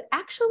more. She said,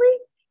 actually,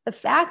 the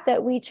fact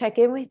that we check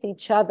in with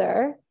each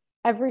other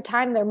every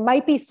time there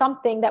might be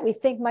something that we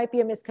think might be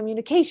a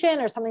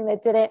miscommunication or something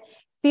that didn't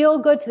feel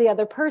good to the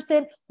other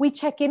person, we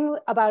check in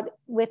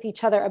with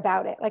each other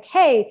about it. Like,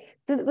 hey,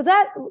 was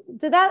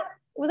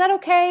that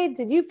okay?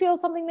 Did you feel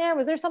something there?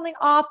 Was there something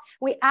off?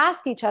 We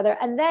ask each other,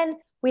 and then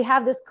we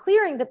have this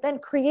clearing that then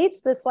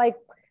creates this like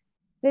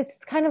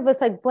this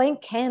like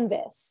blank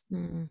canvas,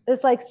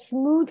 this like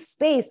smooth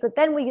space that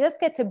then we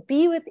just get to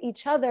be with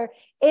each other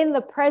in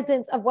the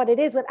presence of what it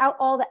is without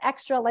all the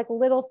extra like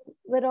little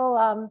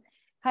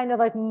kind of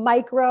like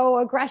micro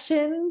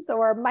aggressions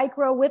or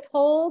micro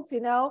withholds,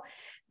 you know,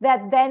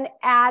 that then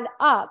add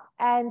up.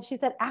 And she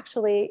said,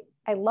 actually,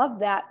 I love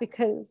that,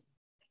 because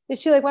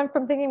she like went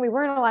from thinking we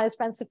weren't aligned as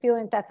friends to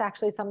feeling that's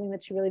actually something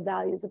that she really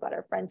values about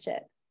our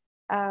friendship.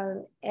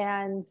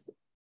 And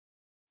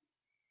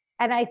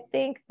I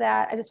think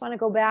that I just want to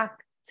go back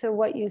to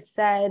what you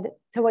said,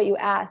 to what you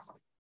asked.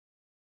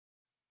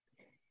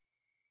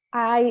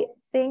 I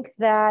think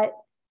that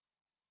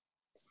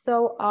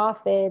so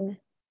often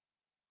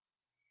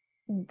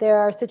there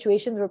are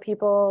situations where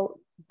people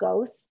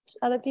ghost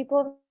other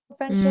people in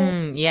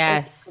friendships, like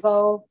Yes.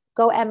 go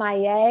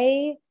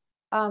MIA,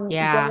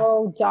 Yeah.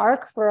 go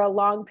dark for a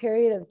long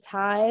period of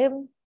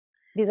time.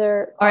 These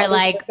are Or obviously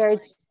like, very,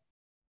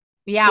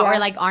 yeah, or yeah,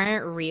 like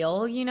aren't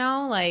real,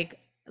 like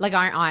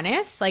aren't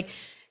honest. Like,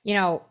 you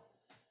know,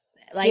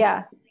 like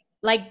yeah,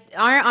 like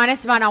aren't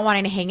honest about not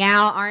wanting to hang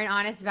out, aren't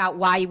honest about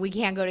why we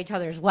can't go to each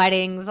other's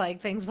weddings,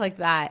 like things like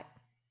that.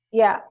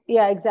 yeah,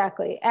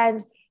 exactly.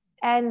 And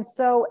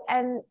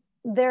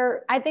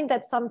there, I think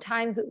that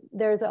sometimes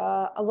there's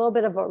a little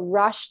bit of a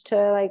rush to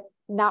like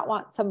not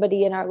want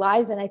somebody in our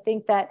lives. And I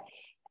think that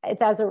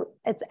it's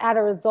at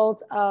a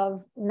result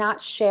of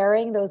not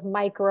sharing those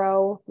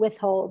micro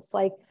withholds.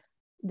 Like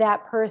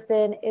that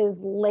person is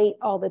late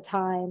all the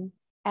time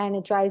and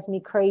it drives me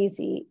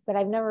crazy, but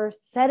I've never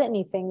said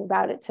anything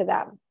about it to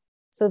them.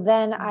 So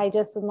then I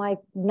just am like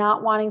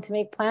not wanting to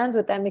make plans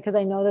with them because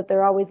I know that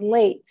they're always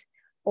late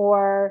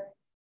or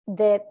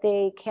that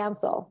they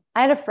cancel.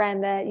 I had a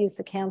friend that used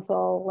to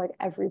cancel like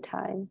every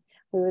time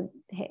we would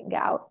hang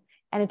out.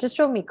 And it just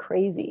drove me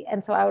crazy.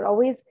 And so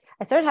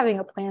I started having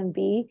a plan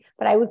B,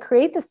 but I would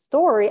create the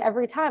story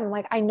every time. I'm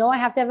like, I know I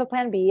have to have a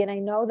plan B, and I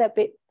know that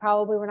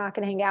probably we're not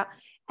going to hang out.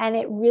 And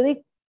it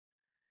really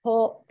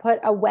put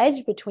a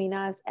wedge between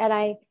us. And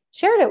I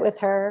shared it with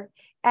her.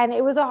 And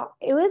it was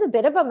a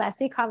bit of a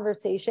messy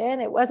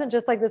conversation. It wasn't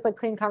just like this like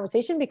clean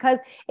conversation because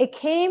it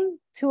came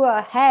to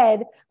a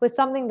head with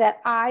something that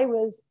I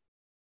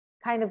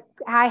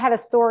had a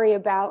story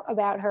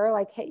about her,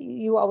 like, hey,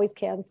 you always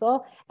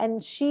cancel.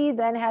 And she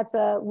then had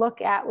to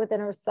look at within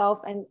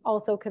herself and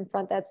also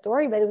confront that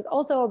story. But it was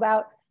also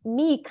about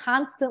me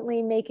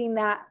constantly making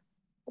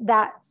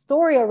that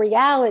story a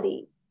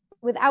reality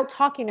without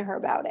talking to her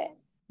about it.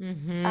 um,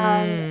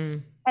 Mm-hmm.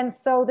 and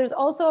so there's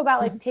also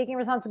about like taking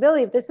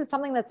responsibility. If this is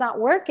something that's not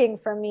working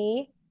for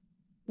me,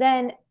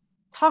 then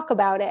talk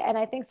about it. And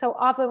I think so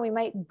often we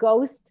might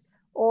ghost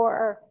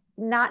or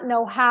not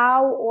know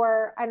how,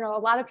 or I don't know, a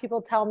lot of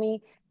people tell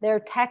me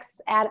their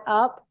texts add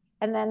up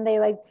and then they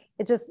like,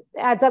 it just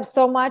adds up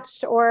so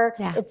much, or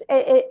Yeah.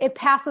 it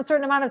passed a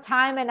certain amount of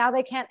time and now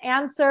they can't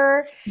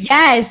answer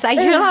Yes, I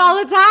hear that all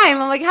the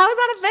time. I'm like, how is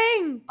that a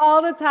thing?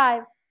 all the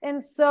time.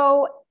 And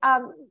so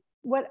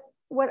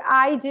what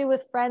I do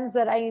with friends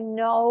that I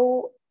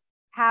know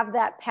have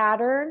that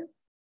pattern,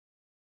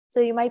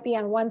 so you might be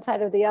on one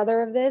side or the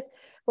other of this.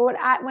 But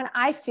when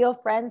I feel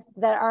friends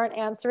that aren't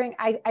answering,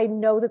 I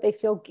know that they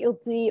feel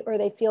guilty or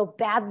they feel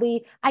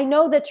badly. I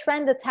know the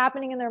trend that's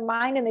happening in their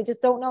mind and they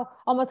just don't know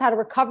almost how to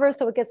recover.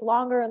 So it gets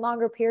longer and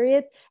longer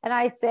periods. And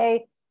I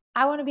say,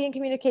 I want to be in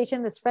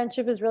communication. This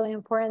friendship is really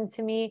important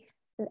to me.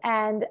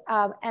 And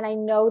I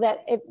know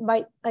that it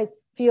might like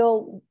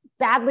feel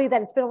badly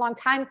that it's been a long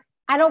time.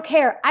 I don't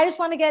care. I just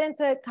want to get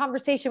into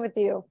conversation with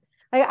you.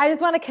 Like I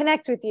just want to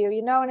connect with you,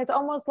 and it's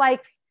almost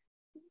like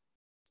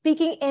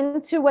speaking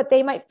into what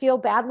they might feel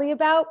badly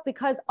about,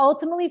 because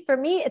ultimately for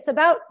me it's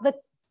about the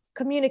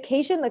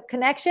communication, the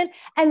connection.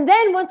 And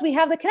then once we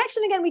have the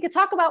connection again, we could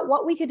talk about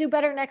what we could do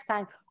better next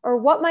time, or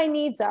what my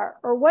needs are,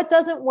 or what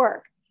doesn't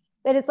work.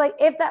 But it's like,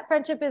 if that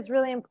friendship is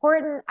really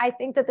important, I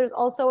think that there's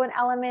also an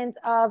element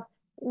of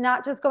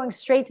not just going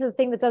straight to the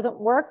thing that doesn't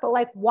work, but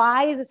like,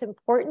 why is this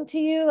important to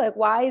you? Like,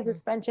 why is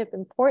this friendship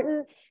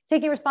important?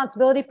 Taking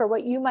responsibility for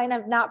what you might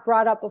have not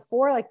brought up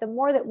before. Like the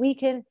more that we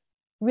can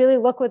really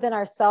look within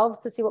ourselves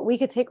to see what we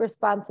could take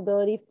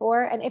responsibility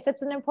for. And if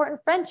it's an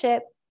important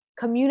friendship,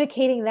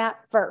 communicating that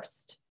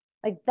first.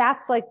 Like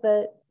that's like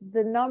the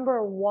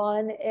number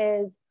one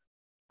is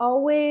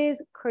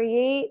always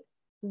create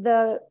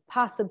the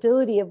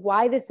possibility of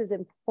why this is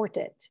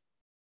important.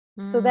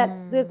 So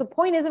that the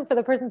point isn't for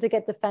the person to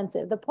get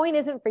defensive. The point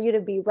isn't for you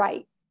to be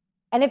right.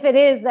 And if it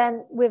is,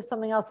 then we have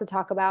something else to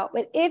talk about.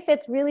 But if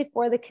it's really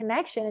for the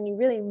connection and you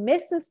really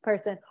miss this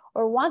person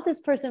or want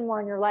this person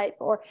more in your life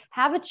or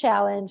have a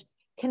challenge,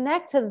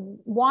 connect to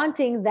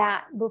wanting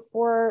that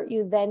before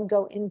you then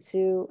go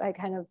into like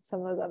kind of some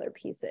of those other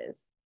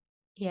pieces.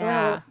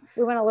 Yeah.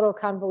 We went a little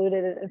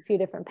convoluted in a few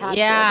different paths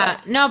there, Yeah.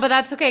 but No, but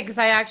that's okay because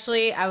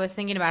I was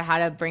thinking about how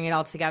to bring it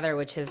all together,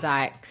 which is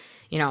that,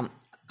 you know,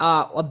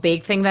 a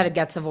big thing that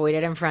gets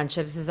avoided in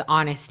friendships is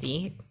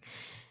honesty.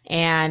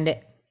 And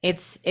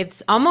it's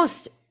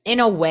almost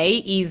in a way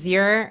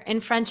easier in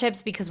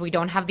friendships because we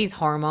don't have these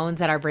hormones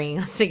that are bringing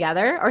us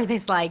together, or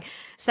this like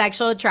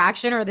sexual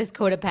attraction or this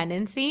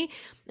codependency.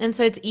 And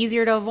so it's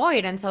easier to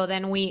avoid. And so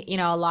then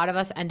a lot of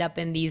us end up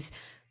in these,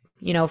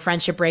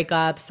 friendship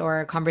breakups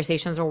or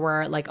conversations where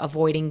we're like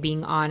avoiding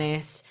being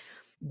honest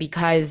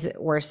because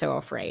we're so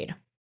afraid,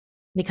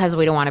 because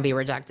we don't want to be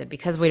rejected,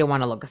 because we don't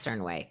want to look a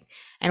certain way.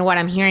 And what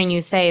I'm hearing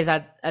you say is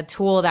that a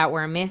tool that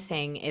we're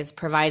missing is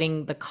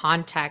providing the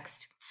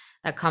context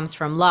that comes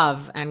from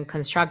love and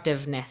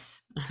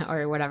constructiveness,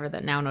 or whatever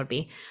the noun would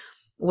be,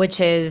 which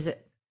is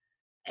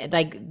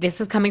like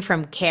this is coming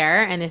from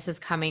care, and this is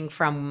coming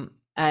from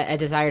a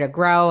desire to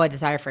grow, a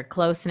desire for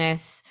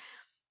closeness.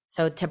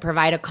 So to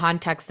provide a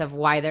context of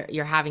why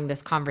you're having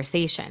this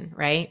conversation,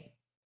 right?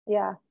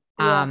 Yeah.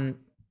 Yeah. Um,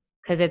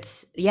 because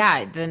it's,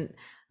 yeah,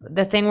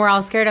 the thing we're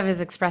all scared of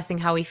is expressing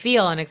how we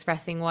feel and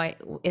expressing what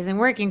isn't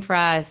working for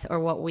us or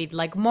what we'd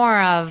like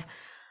more of.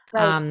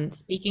 Right.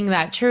 Speaking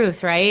that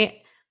truth,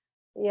 right?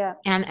 Yeah.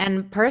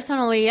 And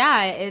personally,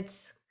 yeah,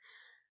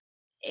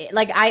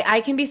 like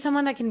I can be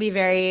someone that can be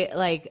very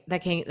like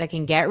that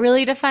can get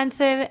really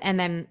defensive and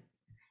then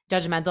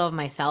judgmental of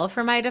myself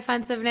for my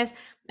defensiveness.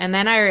 And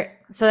then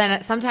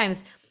then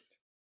sometimes,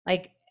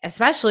 like,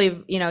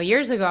 especially,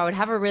 years ago, I would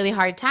have a really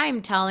hard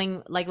time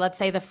telling, like, let's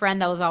say the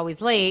friend that was always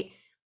late,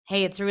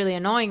 hey, it's really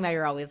annoying that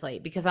you're always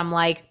late, because I'm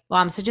like, well,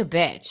 I'm such a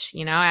bitch,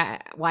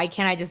 why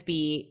can't I just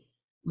be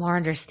more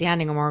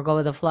understanding or more go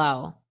with the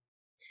flow?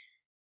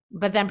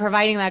 But then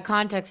providing that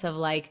context of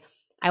like,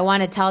 I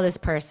want to tell this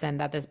person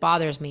that this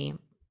bothers me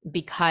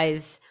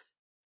because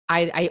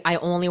I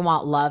only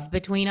want love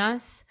between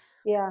us.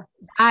 Yeah.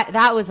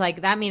 That was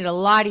like, that made it a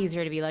lot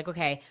easier to be like,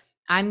 okay,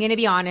 I'm going to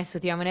be honest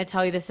with you. I'm going to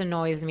tell you this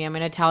annoys me. I'm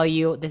going to tell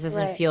you this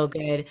doesn't Right. feel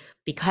good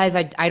because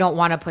I don't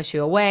want to push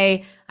you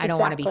away. I don't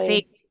want to be Exactly.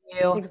 fake to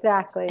you.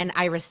 Exactly. And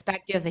I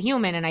respect you as a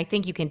human. And I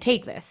think you can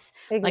take this.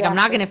 Like, I'm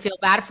not going Exactly. to feel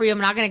bad for you. I'm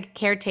not going to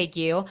caretake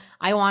you.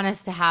 I want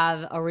us to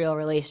have a real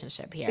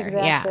relationship here.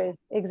 Yeah. Exactly.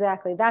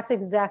 Exactly. That's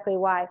exactly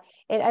why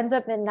it ends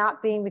up in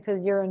not being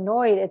because you're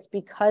annoyed. It's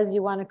because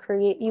you want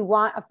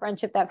a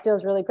friendship that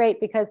feels really great.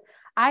 Because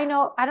I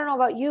don't know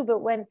about you, but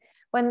when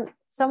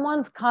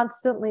someone's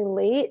constantly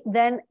late,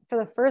 then for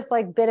the first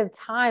like bit of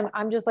time,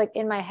 I'm just like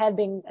in my head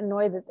being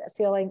annoyed that I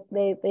feel like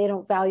they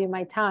don't value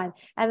my time.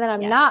 And then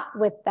I'm Yes. not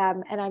with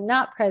them and I'm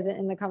not present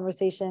in the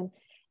conversation.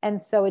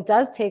 And so it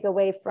does take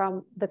away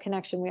from the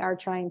connection we are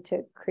trying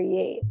to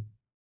create.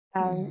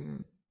 Um,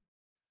 Mhm.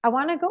 I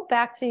want to go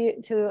back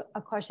to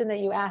a question that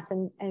you asked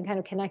and kind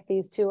of connect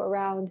these two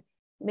around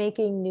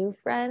making new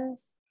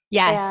friends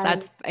Yes, and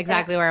that's and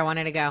exactly where I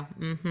wanted to go.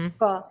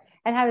 cool,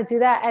 and how to do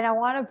that. And I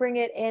want to bring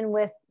it in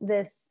with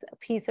this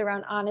piece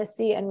around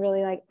honesty and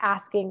really like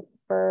asking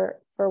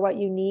for what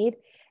you need,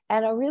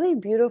 and a really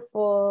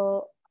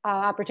beautiful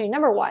opportunity.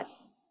 Number one,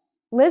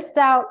 list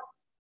out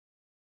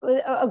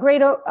a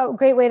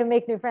great way to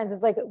make new friends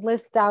is like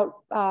list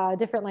out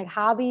different like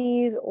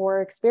hobbies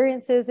or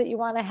experiences that you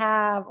want to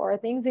have or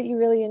things that you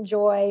really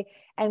enjoy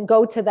and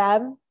go to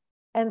them.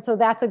 And so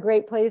that's a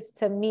great place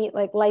to meet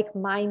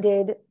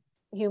like-minded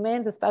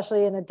humans,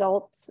 especially in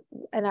adults.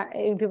 And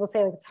people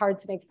say like it's hard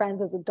to make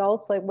friends as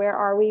adults. Like where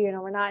are we?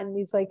 We're not in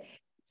these like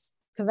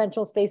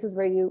conventional spaces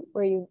where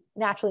you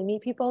naturally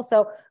meet people.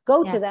 So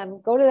go to Yeah.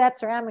 them, go to that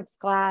ceramics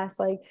class,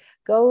 like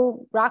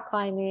go rock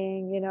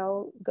climbing,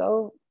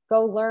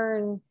 go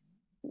learn,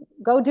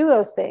 go do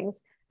those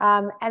things.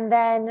 And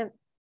then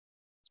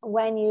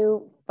when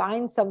you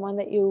find someone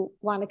that you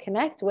want to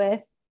connect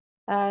with,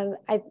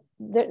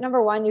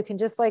 number one, you can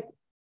just like,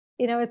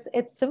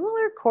 it's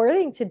similar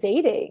courting to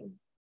dating.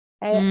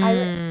 I, I,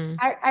 Mm.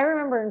 I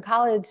remember in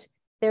college,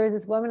 there was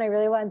this woman I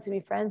really wanted to be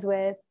friends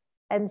with.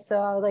 And so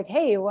I was like,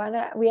 hey,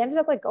 we ended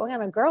up like going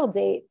on a girl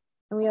date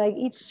and we like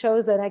each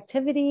chose an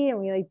activity and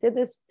we like did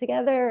this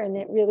together. And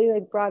it really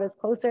like brought us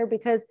closer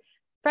because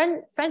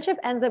friendship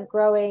ends up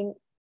growing,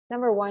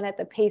 number one, at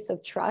the pace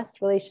of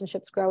trust.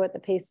 Relationships grow at the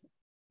pace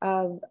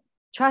of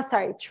trust.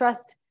 Sorry,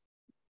 trust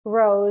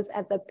grows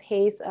at the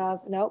pace of,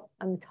 nope,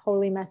 I'm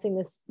totally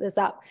messing this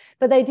up.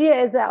 But the idea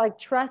is that like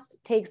trust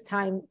takes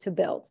time to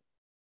build.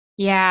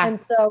 Yeah. And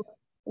so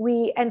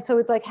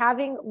it's like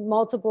having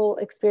multiple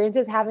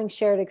experiences, having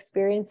shared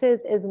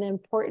experiences is an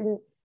important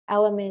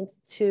element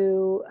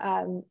to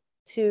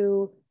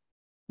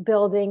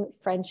building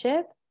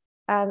friendship.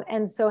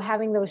 And so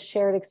having those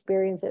shared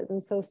experiences.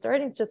 And so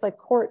starting just like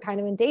court kind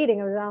of in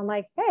dating, I'm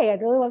like, hey,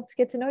 I'd really love to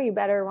get to know you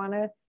better. Want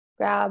to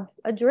grab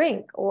a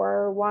drink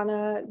or want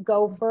to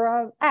go for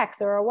a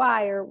X or a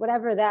Y or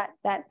whatever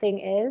that thing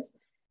is.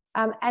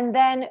 And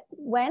then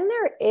when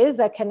there is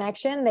a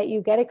connection that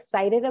you get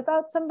excited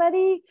about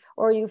somebody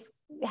or you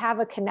have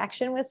a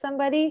connection with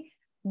somebody,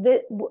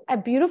 a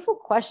beautiful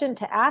question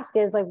to ask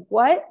is like,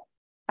 what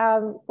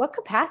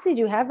capacity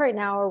do you have right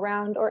now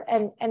around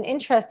an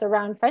interest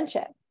around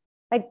friendship?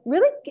 Like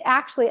really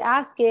actually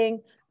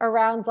asking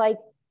around like,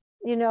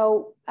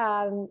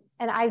 and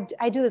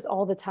I do this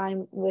all the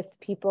time with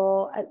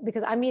people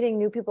because I'm meeting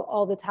new people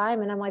all the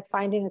time. And I'm like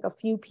finding like a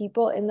few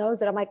people in those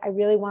that I'm like, I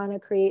really want to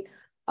create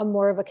a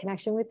more of a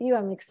connection with you.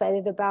 I'm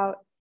excited about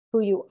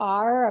who you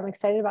are. I'm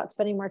excited about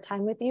spending more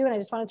time with you. And I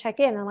just want to check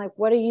in. I'm like,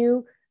 what are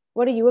you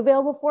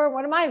available for?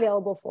 What am I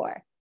available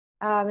for?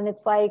 And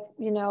it's like,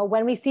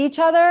 when we see each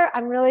other,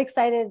 I'm really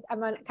excited.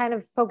 Kind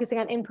of focusing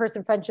on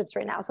in-person friendships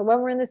right now. So when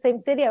we're in the same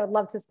city, I would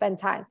love to spend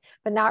time,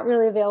 but not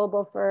really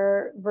available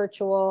for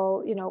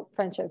virtual,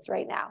 friendships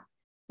right now.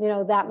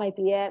 that might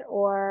be it.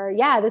 Or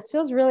yeah, this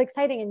feels really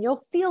exciting, and you'll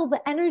feel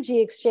the energy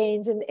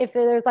exchange. And if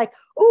there's like,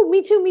 oh,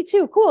 me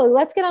too, cool,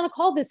 let's get on a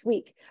call this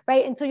week,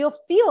 right? And so you'll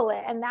feel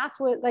it, and that's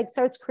what like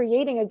starts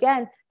creating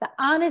again the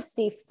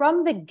honesty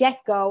from the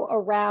get-go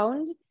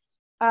around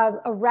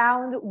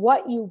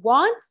what you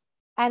want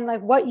and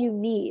like what you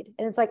need.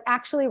 And it's like,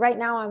 actually right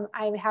now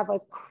I have a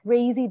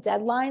crazy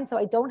deadline, so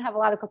I don't have a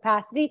lot of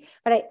capacity,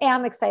 but I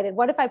am excited.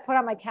 What if I put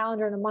on my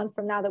calendar in a month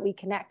from now that we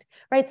connect,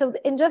 right? So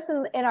in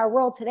our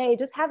world today,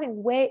 just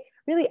having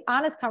really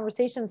honest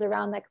conversations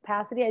around that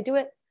capacity. I do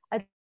it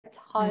a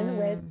ton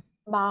with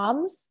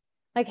moms.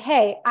 Like,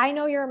 hey, I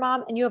know you're a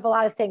mom and you have a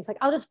lot of things. Like,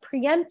 I'll just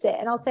preempt it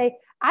and I'll say,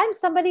 I'm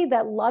somebody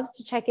that loves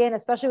to check in,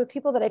 especially with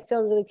people that I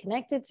feel really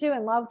connected to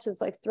and love to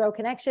like throw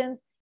connections.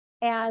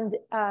 And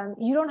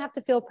you don't have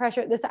to feel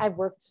pressure. I've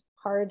worked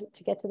hard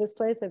to get to this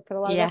place. I've put a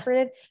lot of effort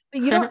in,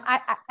 but you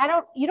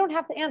don't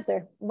have to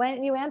answer.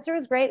 When you answer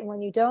is great. And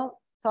when you don't,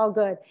 it's all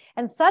good.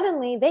 And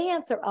suddenly they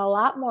answer a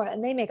lot more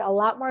and they make a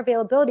lot more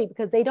availability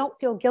because they don't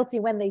feel guilty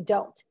when they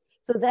don't.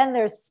 So then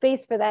there's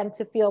space for them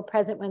to feel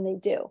present when they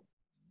do.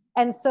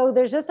 And so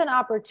there's just an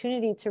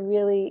opportunity to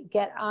really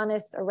get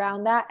honest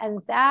around that.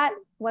 And that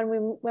when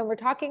we're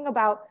talking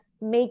about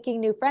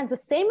making new friends, the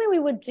same way we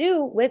would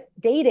do with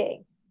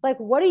dating, like,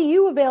 what are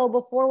you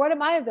available for? What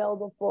am I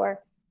available for?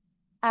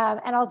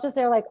 And I'll just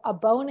say like a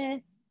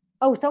bonus.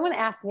 Oh, someone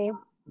asked me,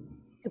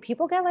 do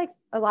people get like,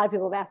 a lot of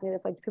people have asked me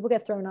this, like, do people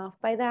get thrown off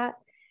by that?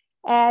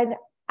 And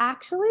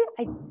actually,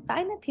 I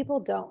find that people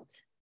don't.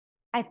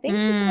 I think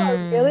people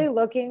are really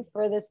looking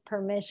for this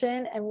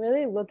permission and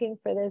really looking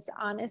for this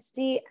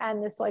honesty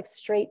and this like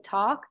straight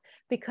talk,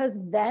 because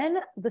then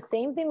the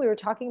same thing we were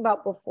talking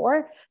about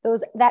before,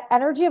 that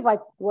energy of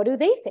like, what do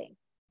they think?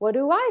 What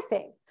do I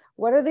think?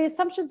 What are the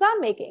assumptions I'm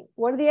making?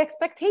 What are the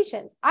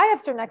expectations? I have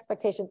certain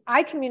expectations.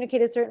 I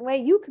communicate a certain way.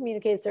 You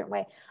communicate a certain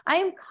way. I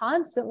am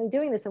constantly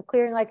doing this of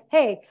clearing like,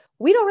 hey,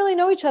 we don't really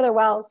know each other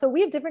well. So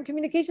we have different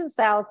communication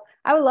styles.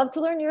 I would love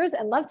to learn yours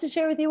and love to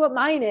share with you what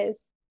mine is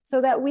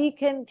so that we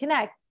can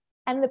connect.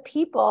 And the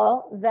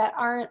people that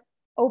aren't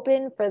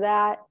open for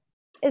that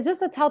is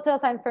just a telltale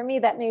sign for me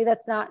that maybe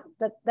that's not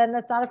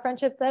a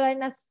friendship that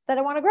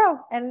I want to grow.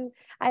 And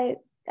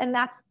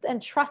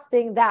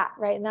trusting that,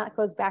 right? And that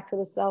goes back to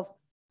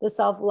the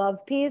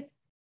self-love piece.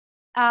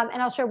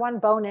 And I'll share one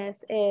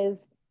bonus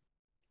is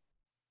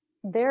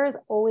there's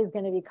always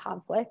going to be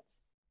conflict,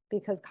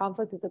 because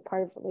conflict is a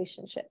part of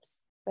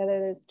relationships, whether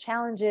there's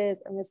challenges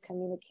or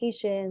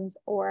miscommunications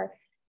or,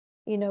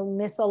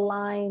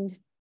 misaligned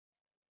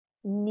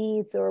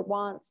needs or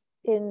wants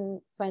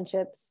in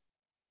friendships.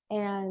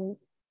 And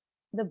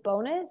the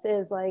bonus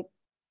is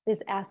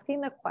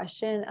asking the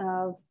question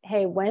of,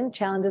 hey, when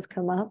challenges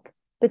come up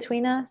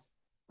between us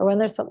or when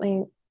there's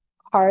something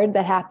hard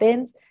that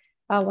happens,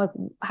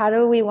 how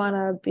do we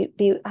want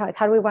to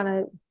how do we want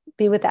to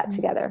be with that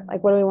together?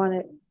 Like, what do we want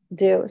to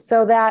do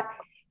so that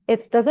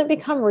it doesn't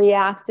become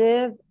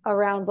reactive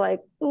around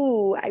like,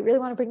 ooh, I really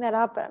want to bring that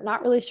up, but I'm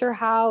not really sure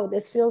how.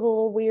 This feels a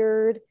little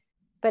weird.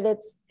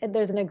 But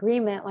there's an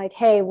agreement like,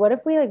 hey, what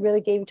if we like really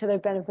gave each other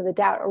benefit of the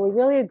doubt, or we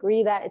really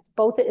agree that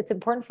it's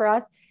important for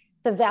us,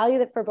 the value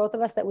that for both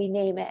of us that we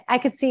name it. I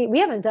could see, we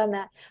haven't done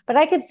that, but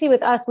I could see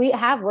with us, we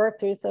have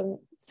worked through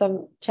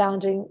some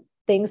challenging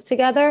things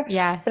together.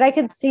 Yes. But I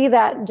could see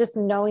that just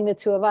knowing the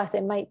two of us,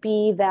 it might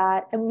be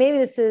that, and maybe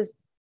this is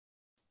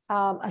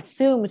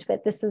assumed,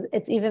 but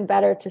it's even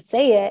better to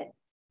say it,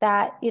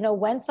 that,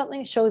 when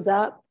something shows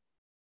up,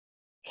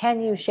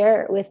 can you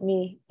share it with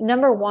me?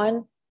 Number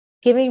one,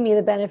 giving me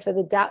the benefit of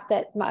the doubt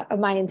that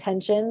my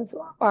intentions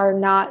are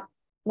not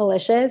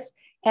malicious,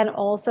 and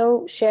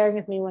also sharing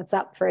with me what's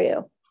up for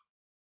you.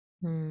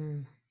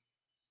 And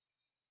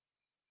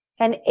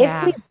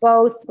if we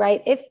both,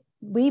 right, if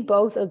we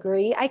both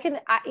agree,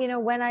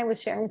 when I was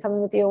sharing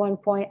something with you at one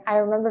point, I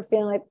remember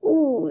feeling like,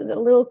 ooh, a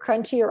little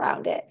crunchy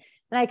around it.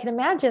 And I can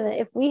imagine that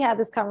if we had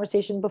this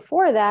conversation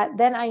before that,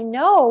 then I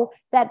know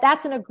that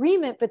that's an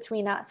agreement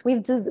between us.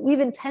 We've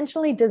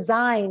intentionally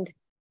designed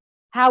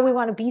how we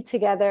want to be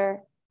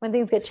together when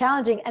things get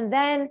challenging. And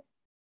then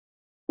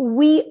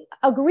we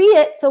agree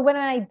it. So when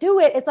I do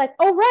it, it's like,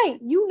 oh, right.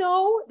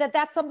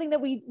 That's something that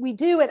we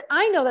do. And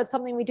I know that's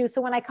something we do. So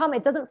when I come,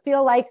 it doesn't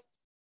feel like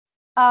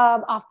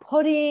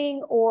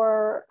off-putting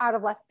or out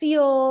of left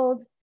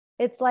field.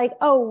 It's like,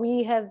 oh,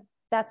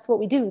 that's what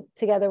we do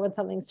together when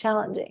something's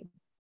challenging.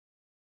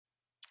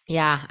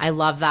 Yeah, I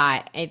love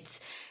that.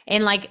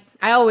 And like,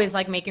 I always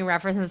like making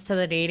references to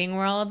the dating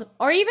world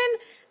or even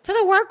to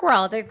the work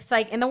world. It's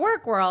like in the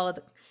work world,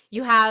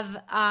 you have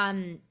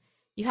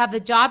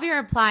the job you're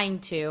applying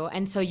to,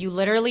 and so you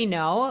literally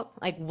know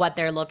like what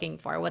they're looking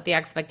for, what the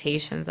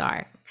expectations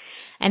are.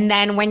 And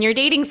then when you're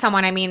dating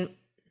someone, I mean,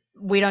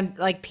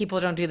 people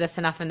don't do this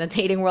enough in the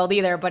dating world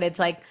either, but it's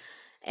like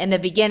in the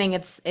beginning,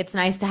 it's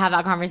nice to have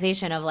that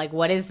conversation of like,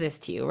 what is this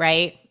to you,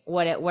 right?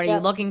 What are you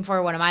looking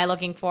for? What am I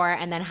looking for?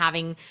 And then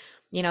having,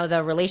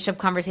 the relationship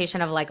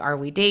conversation of like, are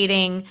we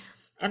dating?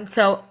 And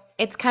so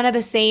it's kind of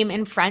the same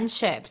in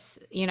friendships,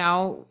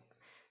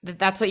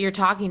 that's what you're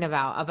talking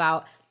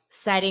about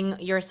setting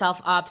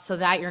yourself up so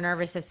that your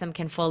nervous system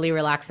can fully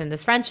relax in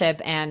this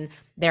friendship and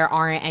there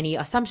aren't any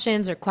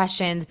assumptions or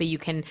questions, but you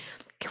can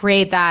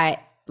create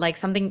that like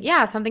something,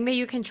 yeah, something that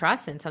you can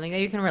trust in, something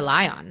that you can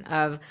rely on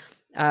of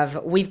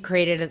we've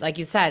created it, like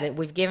you said,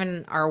 we've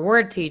given our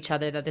word to each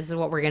other that this is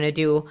what we're going to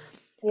do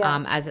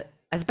Yeah.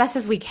 as best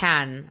as we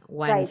can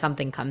when Right.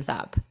 something comes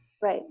up.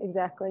 Right.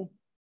 Exactly.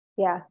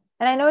 Yeah.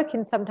 And I know it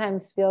can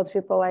sometimes feel to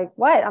people like,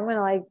 what? I'm going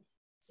to like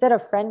sit a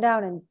friend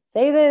down and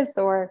say this,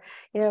 or,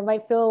 it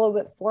might feel a little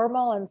bit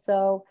formal. And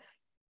so,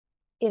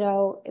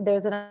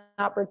 there's an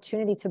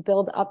opportunity to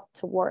build up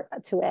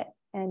to it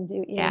and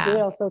do it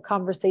Yeah. also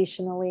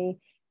conversationally.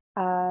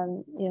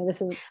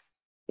 This is,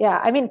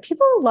 yeah. I mean,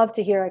 people love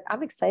to hear like,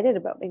 I'm excited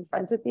about being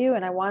friends with you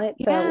and I want it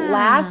to Yeah.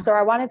 last, or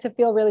I want it to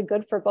feel really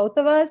good for both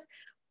of us.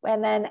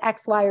 And then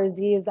X, Y, or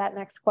Z is that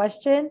next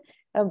question.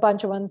 A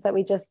bunch of ones that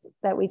we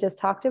just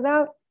talked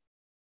about.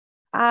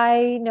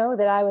 I know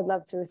that I would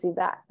love to receive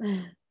that.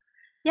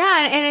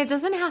 Yeah, and it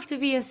doesn't have to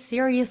be a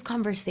serious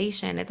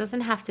conversation. It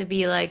doesn't have to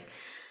be like,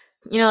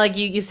 like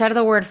you said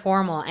the word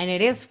formal, and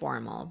it is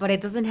formal, but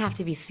it doesn't have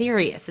to be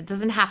serious. It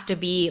doesn't have to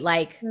be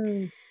like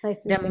Nice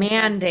distinction.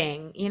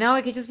 demanding.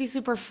 It could just be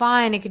super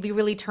fun. It could be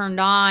really turned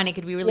on. It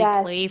could be really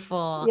Yes.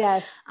 playful.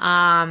 Yes.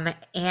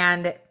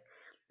 And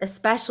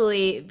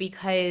especially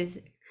because,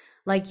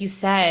 like you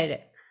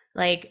said,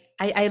 like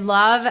I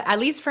love, at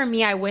least for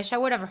me, I wish I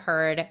would have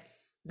heard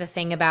the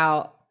thing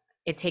about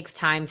it takes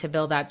time to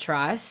build that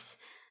trust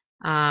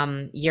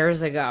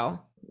years ago,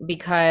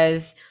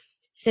 because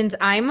since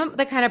I'm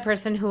the kind of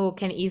person who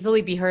can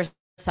easily be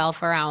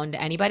herself around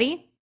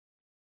anybody,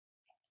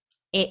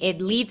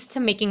 it leads to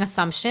making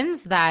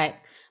assumptions that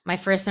my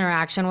first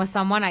interaction with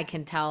someone, I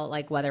can tell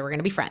like whether we're going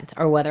to be friends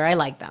or whether I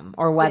like them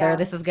or whether Yeah.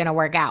 this is going to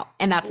work out.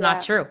 And that's not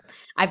Yeah. true.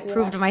 I've Yeah.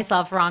 proved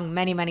myself wrong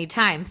many, many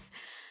times,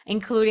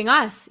 including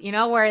us,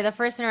 where the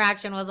first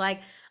interaction was like,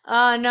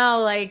 oh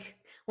no, like,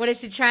 what is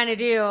she trying to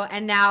do?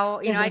 And now,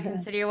 I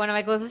consider you one of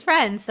my closest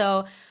friends.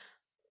 So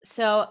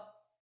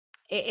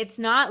it's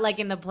not like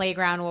in the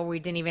playground where we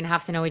didn't even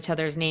have to know each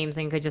other's names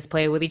and could just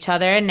play with each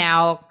other. And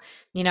now,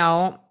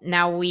 now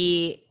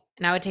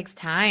it takes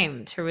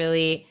time to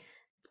really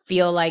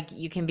feel like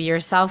you can be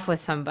yourself with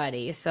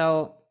somebody.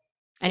 So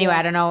anyway, I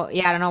Yeah. don't know.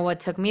 Yeah, I don't know what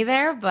took me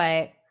there,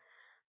 but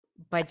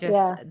just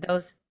Yeah.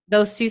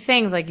 those two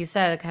things, like you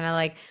said, kind of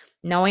like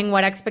knowing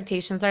what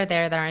expectations are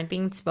there that aren't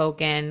being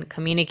spoken,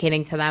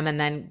 communicating to them, and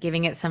then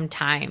giving it some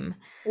time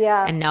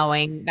Yeah. and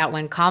knowing that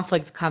when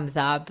conflict comes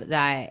up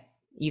that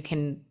you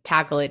can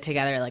tackle it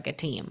together like a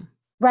team.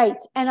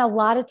 Right. And a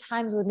lot of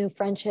times with new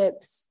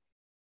friendships,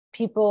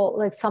 people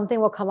like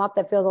something will come up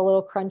that feels a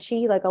little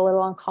crunchy, like a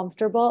little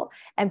uncomfortable.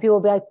 And people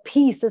will be like,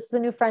 peace, this is a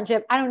new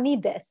friendship. I don't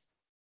need this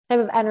type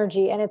of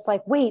energy. And it's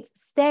like, wait,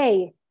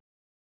 stay.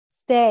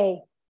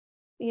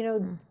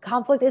 Mm.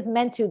 Conflict is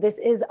meant to, this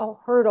is a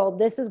hurdle.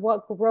 This is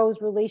what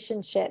grows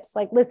relationships.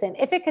 Like, listen,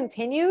 if it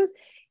continues,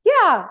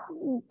 yeah,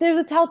 there's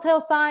a telltale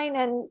sign.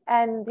 And,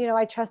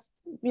 I trust,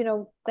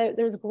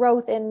 there's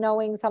growth in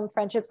knowing some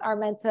friendships are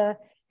meant to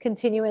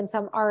continue and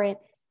some aren't.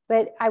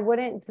 But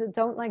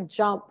don't like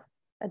jump,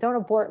 don't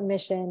abort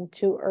mission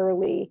too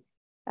early,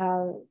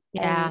 uh, and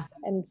Yeah.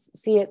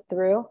 see it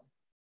through.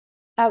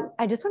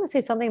 I just want to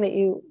say something that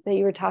you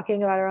were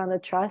talking about around the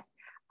trust.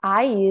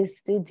 I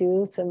used to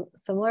do some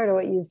similar to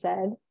what you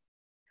said,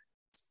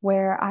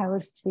 where I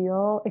would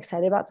feel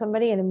excited about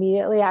somebody and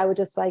immediately I would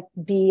just I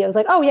was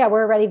like, oh yeah,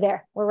 we're already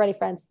there. We're already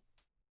friends.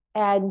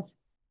 And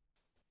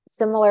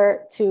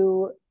similar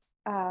to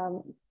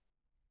um,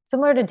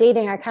 similar to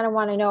dating, I kind of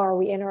want to know, are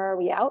we in or are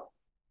we out?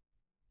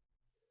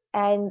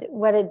 And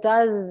what it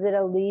does is it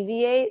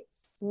alleviates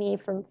me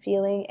from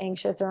feeling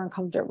anxious or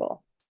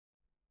uncomfortable.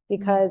 Mm.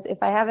 Because if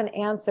I have an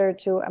answer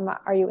to,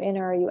 are you in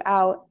or are you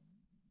out?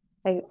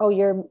 Like, oh,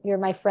 you're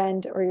my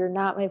friend or you're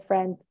not my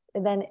friend.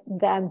 And then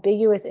the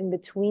ambiguous in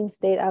between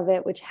state of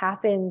it, which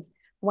happens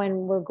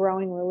when we're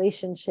growing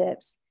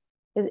relationships,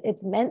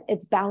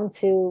 it's bound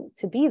to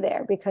be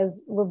there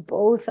because we're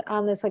both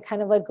on this like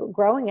kind of like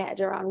growing edge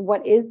around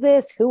what is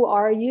this? Who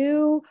are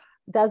you?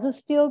 Does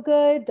this feel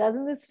good?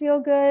 Doesn't this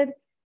feel good?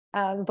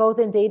 Both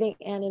in dating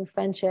and in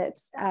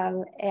friendships.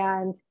 And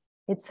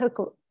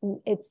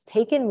it's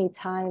taken me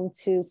time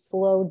to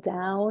slow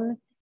down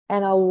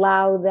and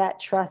allow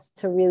that trust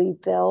to really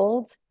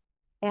build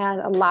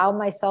and allow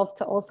myself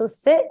to also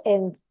sit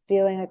in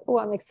feeling like, oh,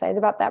 I'm excited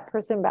about that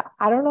person, but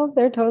I don't know if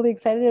they're totally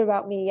excited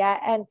about me yet.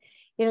 And,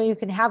 you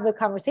can have the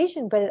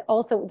conversation, but it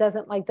also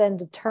doesn't like then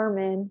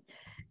determine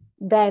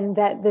then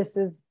that this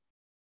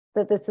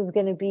is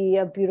going to be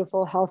a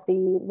beautiful, healthy,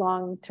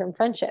 long-term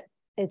friendship.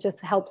 It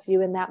just helps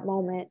you in that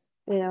moment,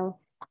 do your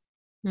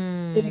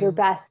Hmm.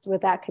 best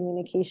with that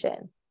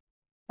communication.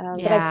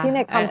 But I've seen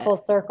Yeah. it come full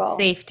circle.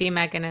 Safety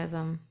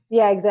mechanism.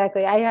 Yeah,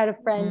 exactly. I had a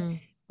friend, Mm.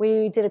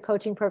 we did a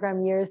coaching program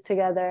years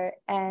together,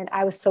 and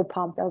I was so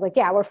pumped. I was like,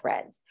 yeah, we're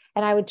friends.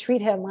 And I would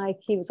treat him like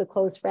he was a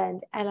close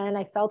friend. And then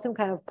I felt him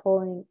kind of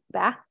pulling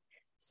back.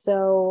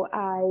 So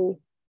I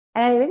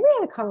And I think we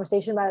had a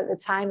conversation about it at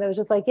the time that was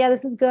just like, yeah,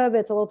 this is good, but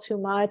it's a little too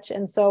much.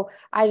 And so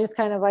I just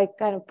kind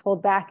of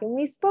pulled back, and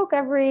we spoke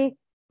every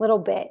little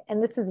bit.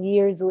 And this is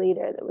years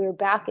later that we were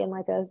back in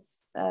like a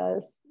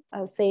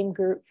same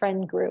group,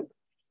 friend group.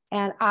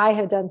 And I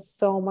have done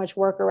so much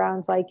work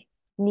around like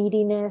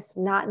neediness,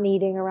 not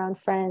needing around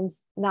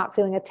friends, not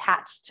feeling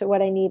attached to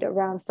what I need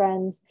around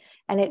friends.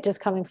 And it just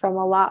coming from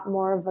a lot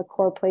more of a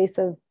core place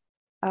of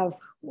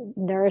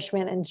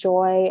nourishment and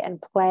joy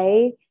and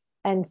play,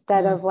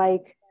 instead Mm. of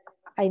like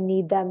I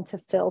need them to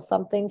fill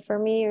something for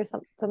me or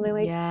something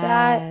like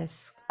that.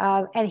 Yes.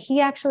 And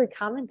he actually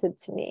commented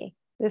to me.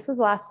 This was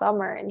last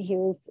summer, and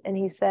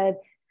he said,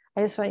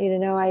 "I just want you to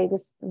know, I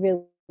just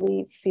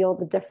really feel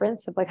the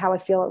difference of like how I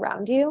feel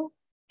around you,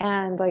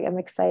 and like I'm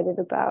excited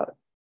about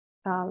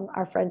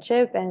our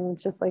friendship, and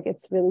just like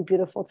it's really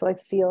beautiful to like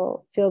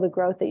feel the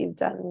growth that you've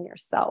done in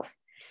yourself,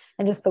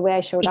 and just the way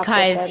I showed up with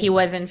Because he him."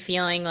 wasn't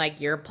feeling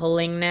like your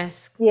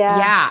pullingness. Yeah.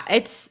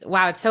 Yeah,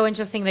 wow, it's so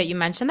interesting that you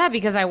mentioned that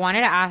because I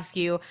wanted to ask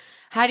you,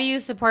 how do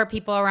you support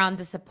people around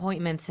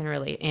disappointments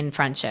in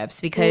friendships?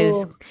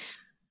 Because Ooh.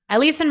 at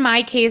least in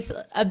my case,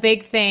 a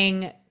big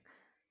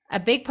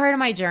part of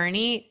my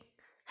journey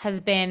has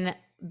been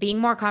being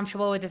more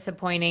comfortable with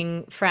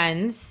disappointing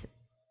friends,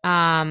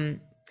 um,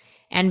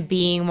 and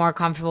being more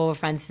comfortable with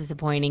friends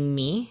disappointing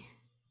me.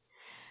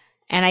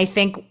 And I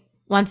think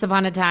once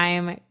upon a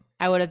time,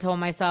 I would have told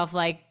myself,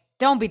 like,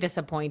 don't be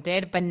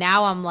disappointed. But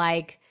now I'm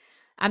like,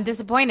 I'm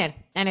disappointed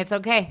and it's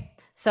okay.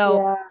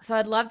 Yeah. So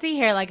I'd love to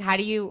hear, like, how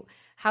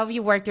have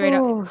you worked through it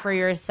Ooh. for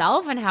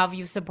yourself and how have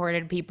you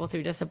supported people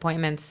through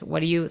disappointments?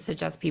 What do you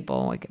suggest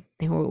people like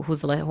who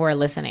are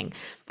listening?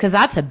 Because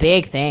that's a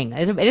big thing.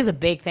 It is a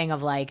big thing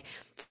of like,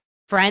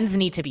 friends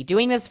need to be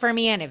doing this for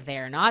me. And if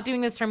they're not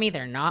doing this for me,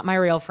 they're not my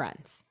real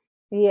friends.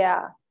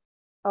 Yeah.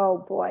 Oh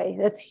boy,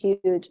 that's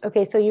huge.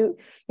 Okay, so you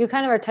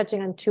kind of are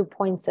touching on 2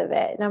 points of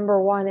it.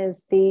 Number one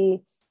is the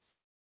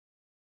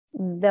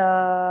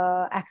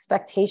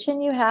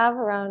expectation you have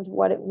around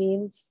what it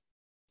means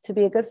to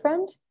be a good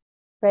friend,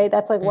 right?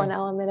 That's like one Mm,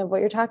 element of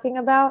what you're talking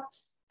about.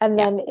 And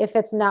yeah. then if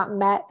it's not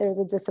met, there's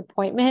a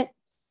disappointment.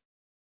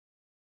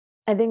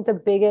 I think the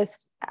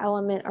biggest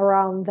element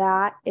around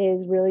that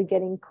is really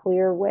getting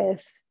clear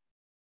with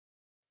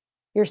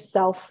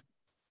yourself.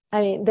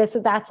 I mean, that's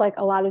like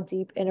a lot of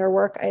deep inner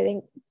work. I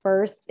think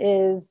first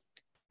is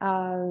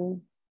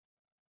um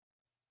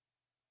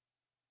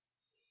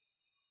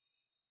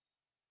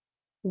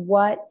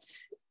what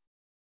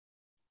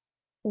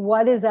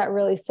what is that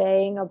really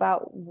saying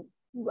about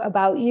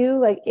you?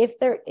 Like if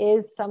there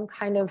is some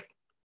kind of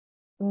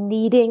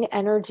needing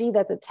energy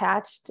that's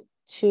attached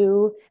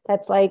to,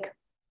 that's like,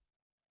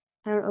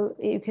 I don't know,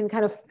 you can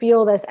kind of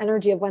feel this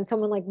energy of when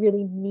someone like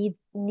really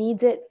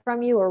needs it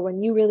from you, or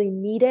when you really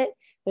need it.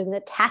 There's an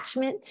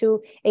attachment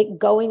to it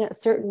going a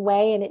certain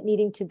way and it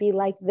needing to be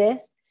like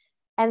this.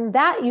 And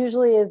that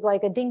usually is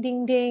like a ding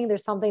ding ding.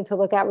 There's something to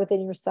look at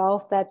within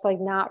yourself that's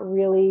like not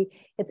really,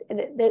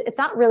 it's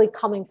not really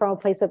coming from a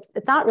place of,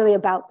 it's not really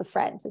about the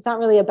friend, it's not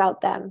really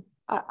about them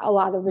a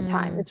lot of the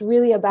time. Mm, It's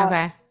really about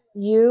okay.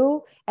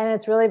 you, and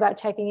it's really about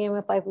checking in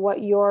with like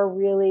what you're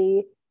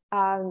really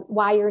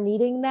why you're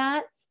needing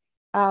that,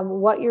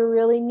 what you're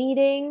really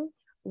needing,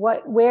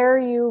 where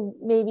you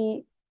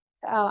maybe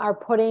are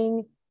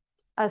putting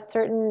a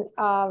certain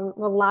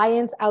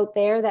reliance out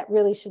there that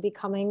really should be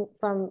coming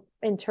from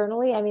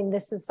internally. I mean,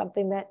 this is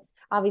something that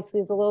obviously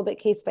is a little bit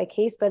case by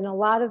case, but in a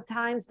lot of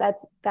times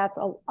that's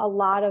a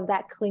lot of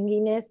that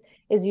clinginess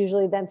is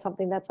usually then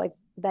something that's like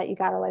that you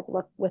got to like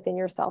look within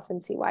yourself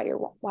and see why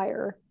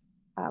you're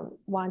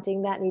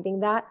wanting that, needing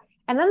that.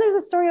 And then there's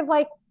a story of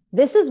like,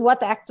 this is what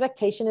the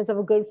expectation is of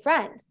a good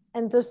friend,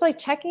 and just like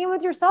checking in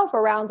with yourself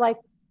around like,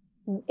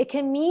 it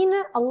can mean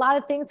a lot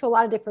of things to a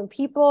lot of different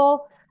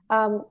people.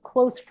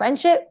 Close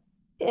friendship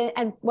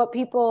and what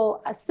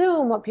people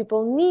assume, what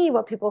people need,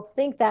 what people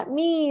think that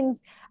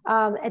means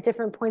at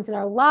different points in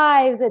our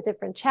lives, at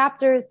different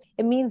chapters,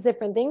 it means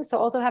different things. So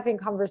also having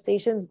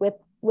conversations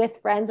with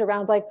friends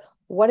around like,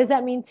 what does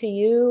that mean to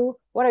you?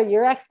 What are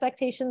your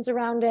expectations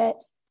around it?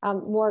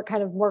 More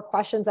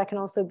questions that can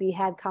also be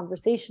had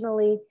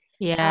conversationally.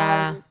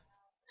 Yeah. Um,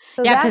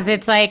 so Yeah, because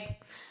that's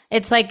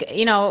it's like,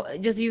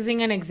 just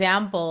using an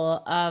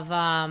example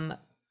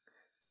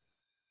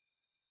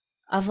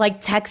of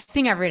like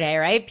texting every day,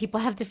 right?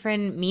 People have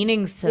different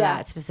meanings to yeah,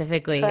 that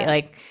specifically. correct.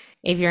 Like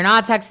if you're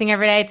not texting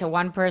every day to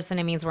one person,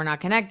 it means we're not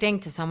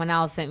connecting. To someone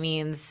else, it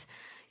means,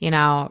 you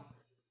know,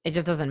 it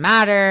just doesn't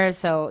matter.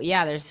 So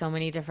yeah, there's so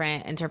many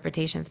different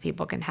interpretations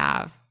people can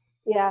have.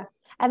 Yeah.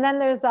 And then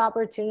there's the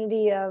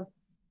opportunity uh,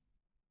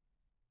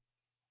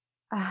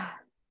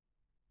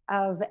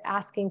 of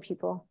asking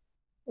people,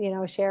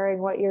 sharing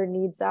what your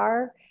needs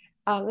are.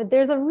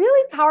 There's a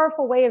really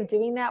powerful way of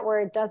doing that where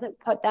it doesn't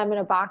put them in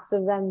a box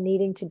of them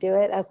needing to do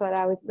it. That's what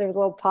there's a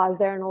little pause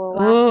there and a little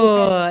laugh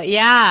because Ooh,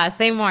 yeah,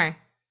 say more.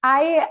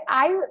 I,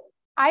 I,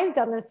 I've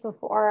done this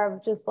before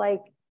of just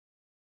like,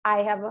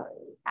 I have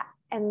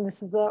and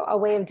this is a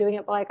way of doing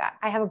it, but like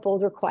I have a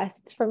bold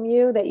request from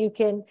you that you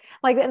can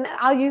like, and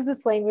I'll use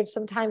this language.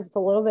 Sometimes it's a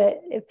little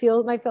bit, might feel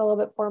a little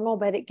bit formal,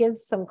 but it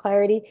gives some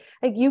clarity.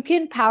 Like you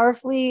can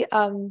powerfully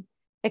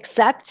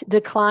accept,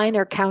 decline,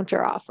 or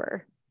counter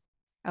offer.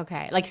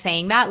 Okay. Like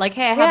saying that, like,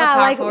 hey, I have a Yeah,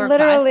 like powerful request and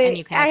literally.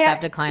 you can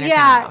accept, decline, or counter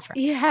Yeah, offer.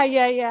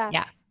 yeah.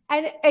 Yeah.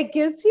 And it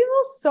gives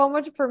people so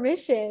much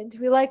permission to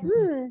be like,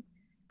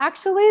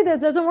 actually,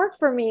 that doesn't work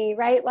for me,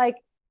 right? Like,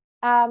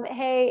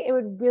 hey, it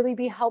would really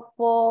be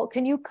helpful.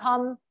 Can you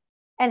come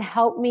and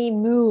help me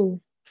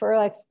move for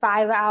like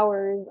 5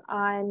 hours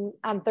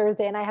on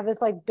Thursday? And I have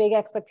this like big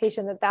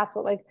expectation that that's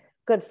what like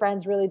good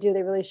friends really do.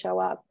 They really show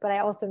up. But I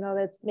also know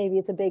that maybe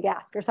it's a big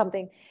ask or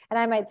something. And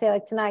I might say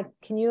like tonight,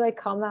 can you like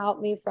come help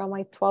me from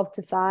like 12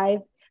 to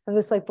 5 of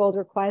this like bold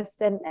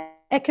request? And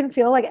it can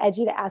feel like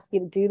edgy to ask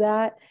you to do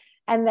that.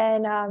 And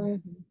then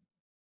Mhm.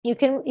 you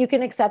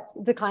can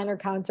accept, decline, or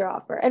counter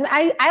offer. And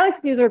I like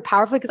to use the word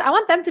powerfully because I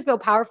want them to feel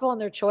powerful in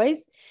their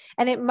choice.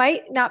 And it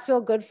might not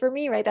feel good for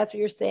me, right? That's what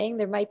you're saying.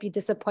 There might be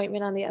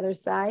disappointment on the other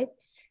side.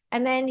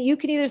 And then you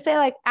can either say,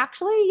 like,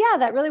 actually, yeah,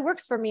 that really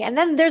works for me. And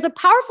then there's a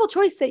powerful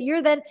choice that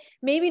you're then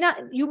maybe not,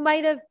 you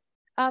might have,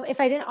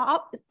 if I didn't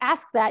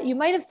ask that, you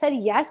might have said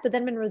yes, but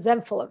then been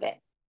resentful of it.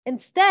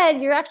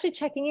 Instead, you're actually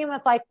checking in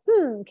with like,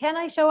 can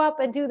I show up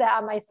and do that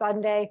on my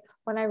Sunday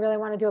when I really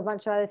want to do a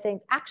bunch of other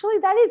things? Actually,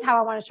 that is how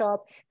I want to show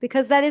up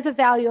because that is a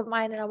value of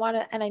mine, and I want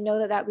to, and I know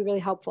that that would be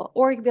really helpful.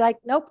 Or you could be like,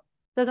 nope,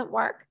 doesn't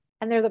work.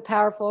 And there's a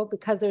powerful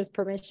because there's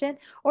permission.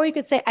 Or you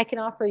could say, I can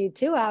offer you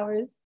 2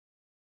 hours.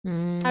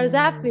 How does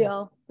that Mm.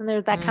 feel? And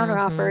there's that counter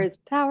offer Mhm. is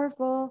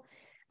powerful.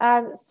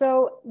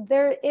 So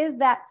there is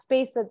that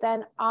space that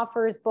then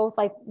offers both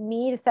like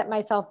me to set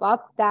myself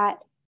up that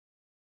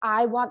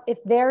I want,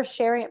 if they're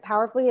sharing it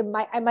powerfully,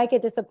 I might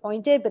get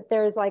disappointed, but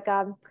there's like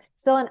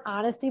still an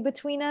honesty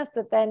between us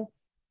that then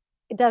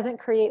it doesn't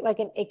create like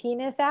an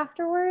ickiness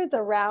afterwards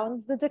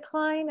around the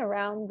decline,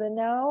 around the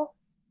no.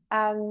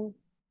 Um,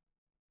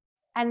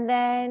 and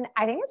then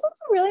I think it's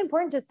also really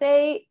important to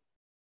say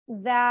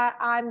that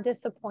I'm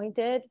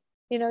disappointed.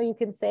 You know, you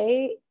can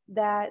say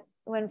that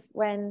when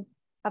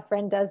a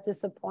friend does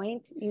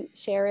disappoint, you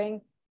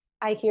sharing,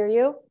 I hear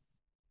you,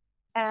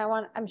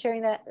 and I'm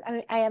sharing that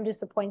I am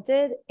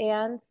disappointed,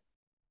 and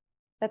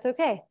that's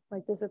okay.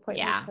 Like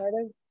disappointment's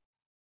Yeah.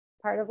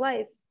 part of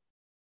life.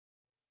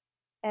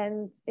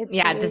 And it's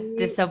Yeah, really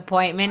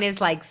disappointment is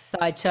like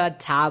such a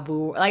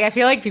taboo. Like I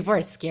feel like people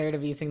are scared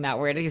of using that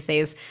word these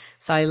days.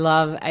 So I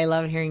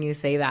love hearing you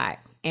say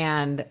that.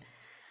 And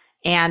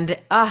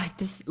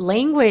this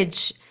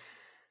language,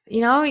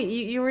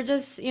 you were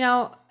just,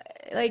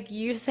 like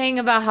you saying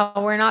about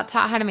how we're not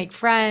taught how to make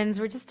friends.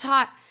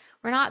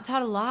 We're not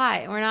taught a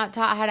lot. We're not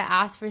taught how to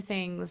ask for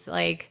things.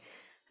 Like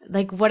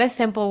what a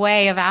simple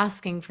way of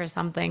asking for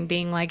something,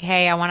 being like,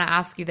 hey, I want to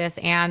ask you this,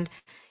 and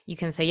you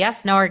can say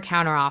yes, no, or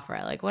counter offer.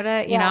 Like what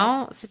a,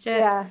 yeah,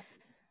 yeah,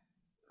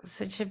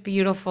 such a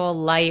beautiful,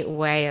 light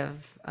way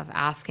of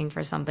asking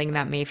for something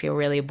that may feel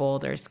really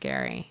bold or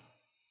scary.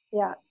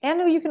 yeah.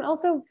 And you can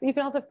also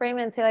frame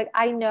it and say like,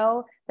 I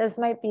know this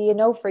might be a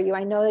no for you.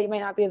 I know that you might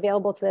not be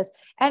available to this.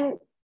 And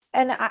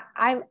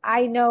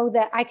I know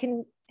that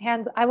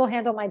I will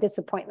handle my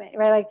disappointment,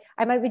 right? Like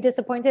I might be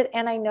disappointed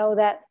and I know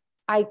that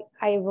I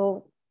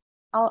will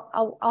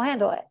I'll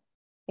handle it.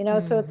 You know,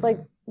 so it's like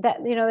Hmm.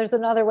 that, you know, there's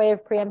another way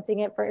of preempting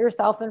it for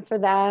yourself and for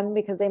them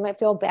because they might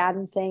feel bad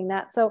in saying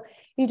that. So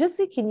you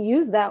can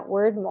use that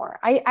word more.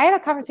 I had a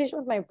conversation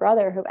with my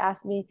brother who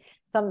asked me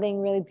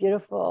something really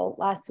beautiful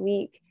last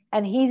week.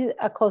 And he's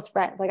a close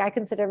friend. Like I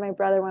consider my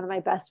brother one of my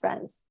best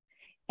friends.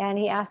 And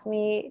he asked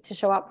me to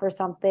show up for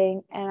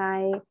something. And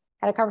I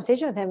had a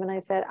conversation with him and I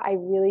said, I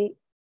really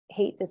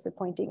hate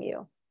disappointing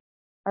you.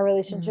 Our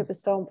relationship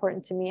is so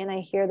important to me, and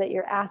I hear that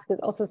your ask is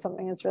also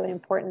something that's really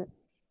important,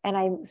 and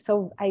I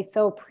so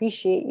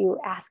appreciate you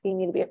asking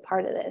me to be a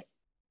part of this,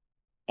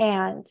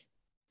 and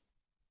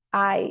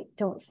I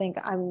don't think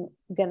I'm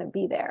gonna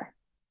be there.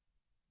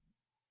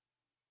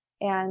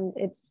 And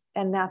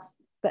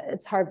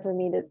it's hard for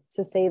me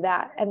to say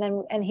that.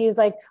 And he was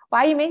like,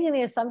 why are you making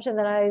the assumption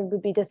that I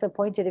would be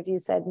disappointed if you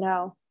said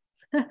no?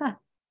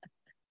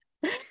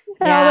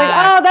 And I was like,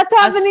 Yeah, oh, that's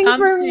happening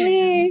for assumption.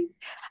 me.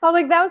 I was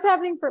like, that was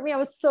happening for me. I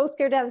was so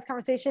scared to have this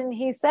conversation.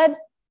 He said,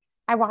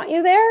 I want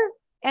you there.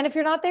 And if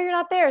you're not there, you're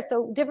not there.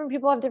 So different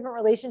people have different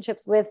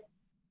relationships with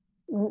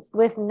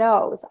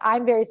no's.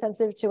 I'm very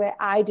sensitive to it.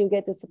 I do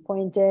get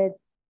disappointed.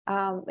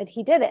 And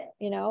he did it,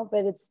 you know,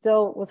 but it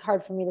still was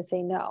hard for me to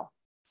say no.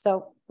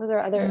 So those are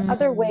other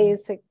Mm.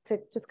 ways to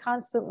just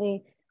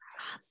constantly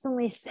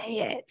say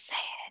it.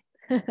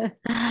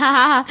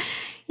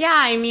 Yeah,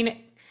 I mean,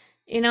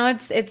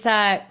 it's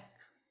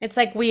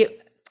like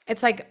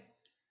it's like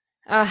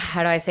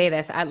how do I say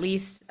this? At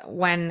least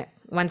when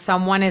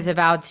someone is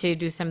about to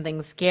do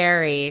something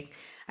scary,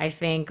 I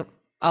think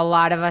a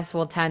lot of us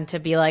will tend to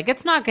be like,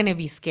 it's not going to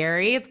be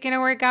scary. It's going to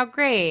work out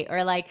great.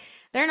 Or like,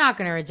 they're not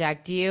going to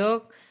reject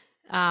you.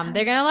 They're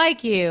going to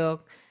like you.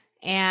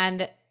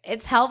 And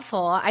it's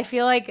helpful. I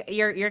feel like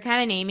you're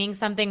kind of naming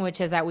something,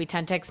 which is that we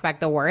tend to expect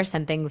the worst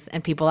and things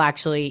and people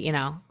actually, it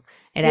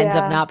ends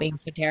up Yeah. not being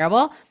so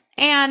terrible.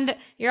 And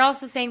you're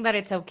also saying that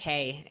it's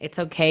okay. It's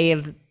okay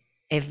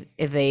if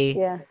they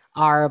Yeah.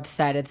 are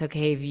upset. It's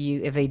okay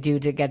if they do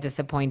to get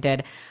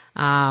disappointed.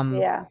 Um,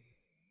 Yeah.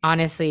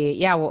 Honestly,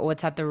 yeah,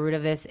 what's at the root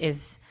of this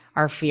is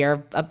our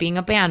fear of being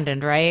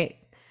abandoned, right?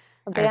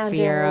 Our Abandoned,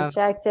 fear of,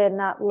 rejected,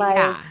 not liked,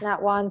 yeah.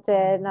 not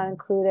wanted, not Mhm.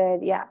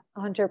 included. Yeah,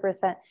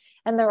 100%.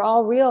 And they're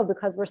all real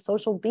because we're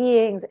social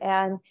beings.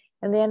 And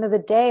in the end of the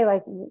day,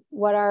 like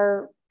what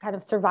our kind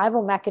of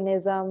survival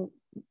mechanism,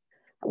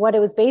 what it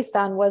was based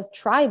on was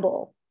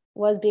tribal,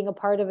 was being a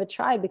part of a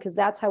tribe, because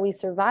that's how we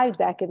survived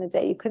back in the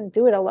day. You couldn't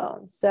do it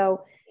alone.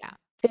 So Yeah.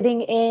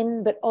 fitting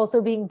in, but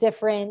also being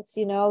different,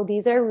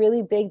 these are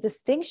really big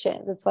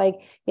distinctions. It's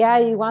like, yeah,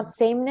 you want Mhm.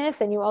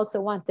 sameness and you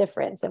also want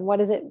difference. And what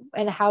is it?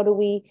 And how do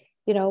we,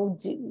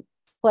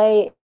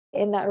 play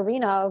in the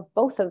arena of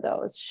both of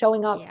those,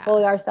 showing up Yeah.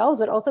 fully ourselves,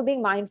 but also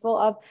being mindful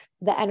of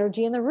the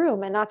energy in the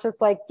room, and not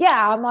just like,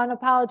 yeah, I'm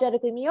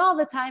unapologetically me all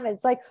the time.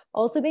 It's like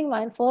also being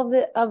mindful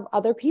of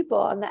other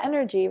people and the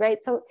energy,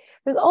 right? So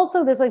there's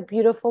also this like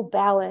beautiful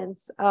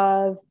balance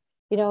of,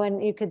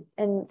 and you could,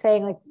 and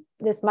saying like,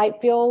 this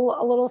might feel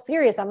a little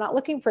serious. I'm not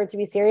looking for it to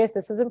be serious.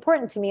 This is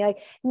important to me. Like,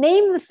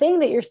 name the thing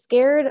that you're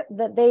scared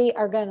that they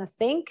are going to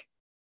think.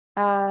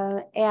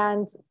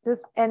 And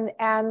just, and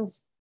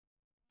it's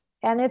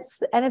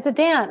a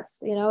dance,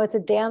 it's a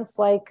dance.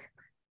 Like,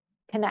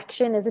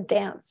 connection is a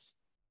dance,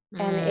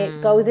 and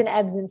it goes Mm. in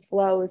ebbs and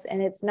flows.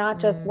 And it's not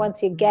just Mm.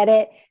 once you get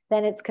it,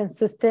 then it's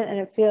consistent and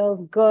it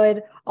feels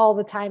good all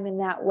the time in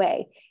that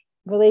way.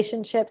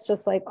 Relationships,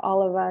 just like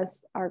all of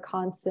us, are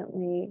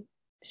constantly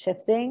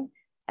shifting.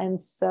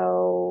 And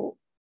so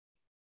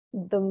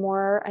the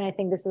more, and I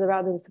think this is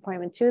about the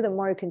disappointment too, the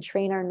more you can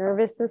train our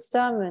nervous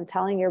system and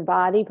telling your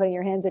body, putting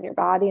your hands in your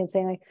body and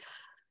saying like,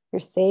 you're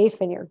safe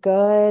and you're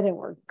good and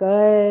we're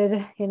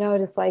good,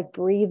 just like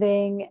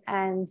breathing.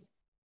 And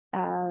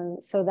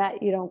so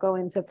that you don't go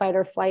into fight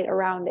or flight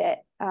around it.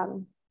 Yeah.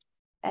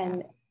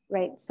 And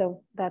right.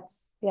 So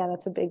that's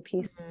a big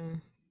piece.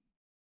 Mm.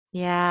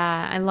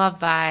 Yeah, I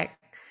love that.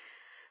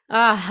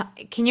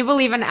 Can you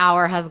believe an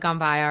hour has gone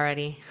by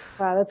already?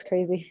 Wow, that's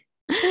crazy.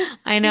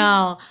 I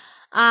know.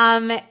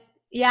 Um,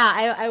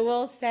 yeah, I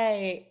will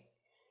say,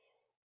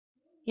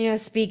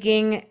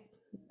 speaking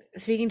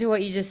to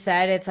what you just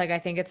said, it's like I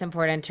think it's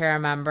important to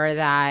remember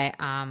that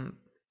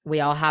we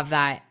all have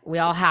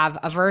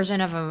a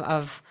version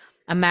of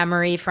a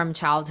memory from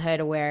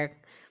childhood where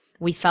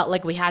we felt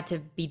like we had to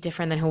be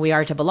different than who we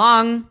are to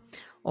belong,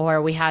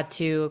 or we had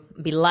to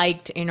be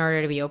liked in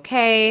order to be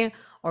okay,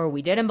 or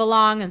we didn't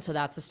belong, and so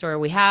that's the story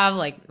we have.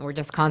 Like we're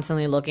just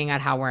constantly looking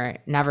at how we're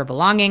never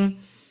belonging.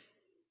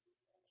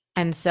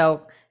 And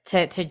so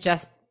to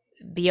just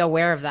be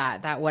aware of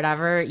that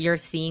whatever you're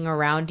seeing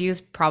around you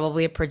is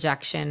probably a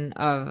projection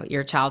of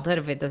your childhood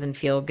if it doesn't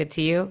feel good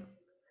to you.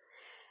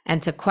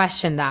 And to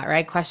question that,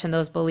 right? Question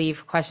those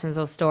beliefs, questions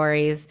those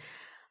stories,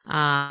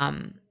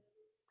 um,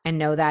 and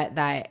know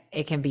that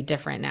it can be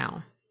different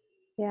now.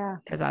 Yeah.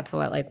 Because that's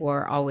what like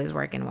we're always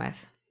working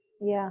with.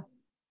 Yeah.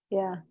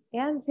 Yeah.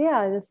 And yeah,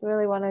 I just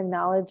really want to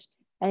acknowledge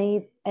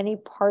any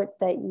part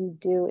that you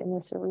do in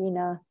this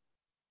arena.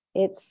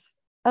 It's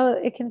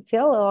it can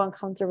feel a little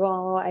uncomfortable and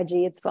a little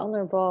edgy. It's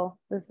vulnerable.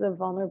 This is a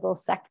vulnerable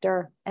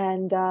sector.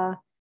 And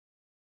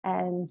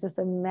just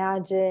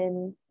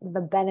imagine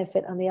the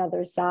benefit on the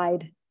other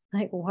side,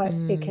 like what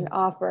it can Mm,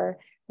 offer.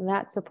 And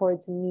that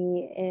supports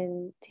me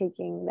in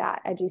taking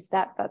that edgy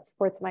step. That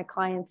supports my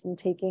clients in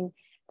taking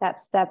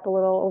that step a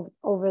little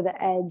over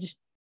the edge,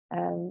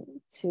 um,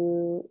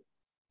 to,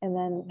 and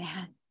then,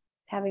 man,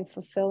 having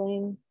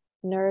fulfilling,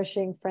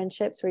 nourishing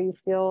friendships where you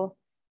feel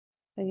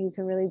like you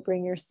can really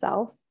bring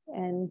yourself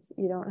and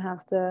you don't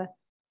have to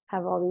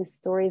have all these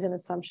stories and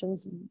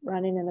assumptions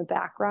running in the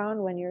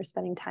background when you're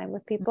spending time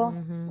with people.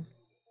 hmm.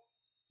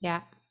 Yeah.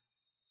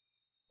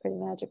 Pretty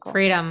magical.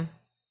 Freedom.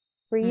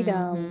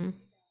 Freedom. Hmm.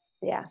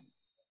 Yeah.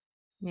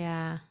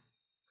 Yeah.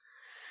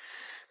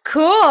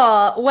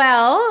 Cool.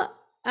 Well,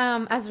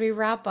 as we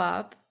wrap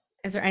up,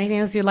 is there anything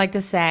else you'd like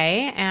to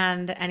say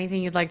and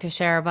anything you'd like to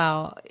share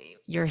about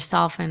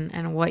yourself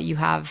and what you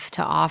have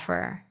to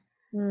offer?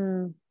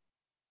 Mm.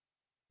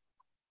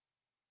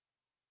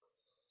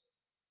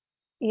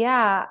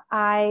 Yeah.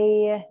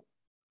 I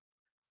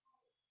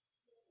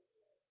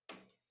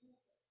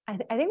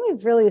think I think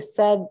we've really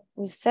said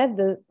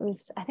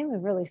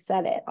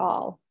it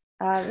all.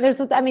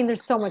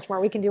 There's so much more.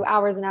 We can do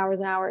hours and hours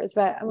and hours,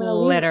 but I'm going to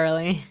leave.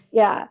 Literally.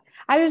 Yeah.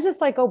 I was just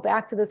like, go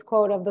back to this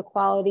quote of the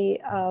quality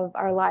of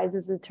our lives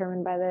is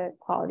determined by the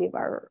quality of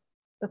our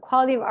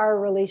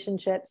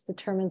relationships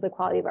determines the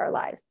quality of our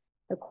lives.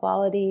 The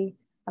quality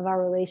of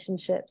our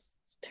relationships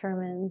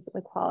determines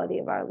the quality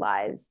of our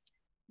lives.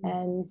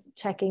 And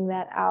checking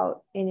that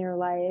out in your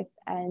life,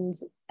 and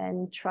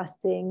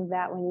trusting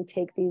that when you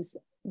take these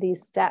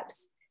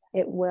steps,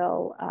 it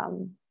will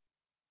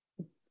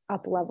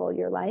up level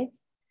your life.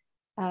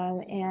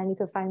 And you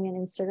can find me on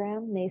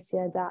Instagram,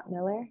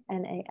 nasya.miller,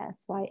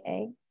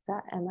 Nasya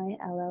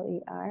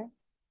Miller,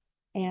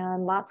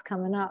 and lots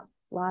coming up,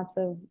 lots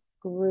of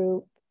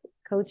group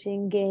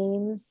coaching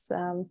games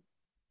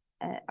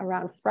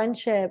around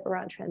friendship,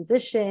 around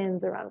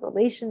transitions, around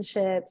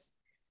relationships,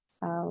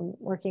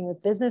 working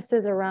with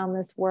businesses around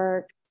this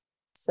work.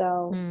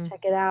 So Mm.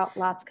 check it out.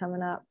 Lots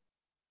coming up.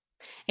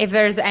 If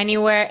there's any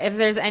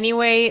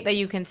way that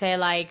you can say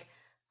like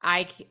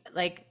I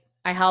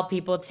help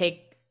people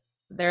take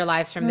their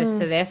lives from this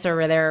to Mm, this,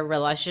 or their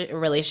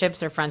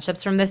relationships or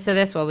friendships from this to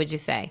this, what would you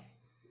say?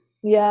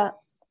 yeah.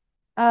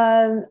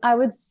 I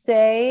would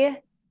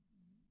say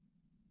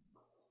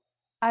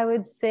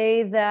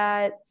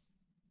that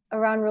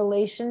around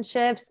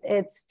relationships,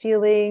 it's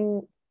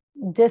feeling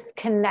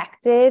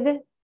disconnected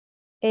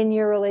in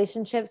your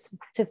relationships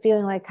to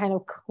feeling like kind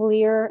of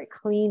clear,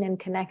 clean, and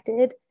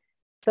connected.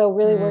 So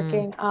really Mm,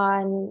 working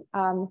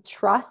on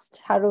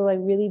trust, how to like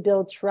really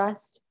build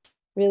trust,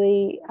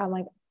 really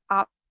like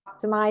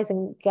optimize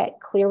and get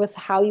clear with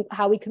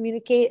how we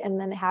communicate, and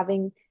then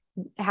having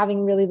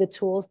really the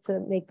tools to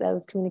make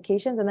those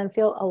communications and then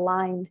feel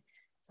aligned.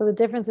 So the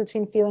difference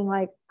between feeling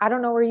like I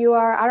don't know where you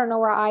are, I don't know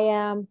where I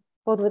am,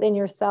 both within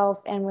yourself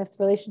and with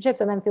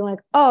relationships, and then feeling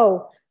like,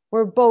 oh,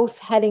 we're both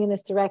heading in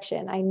this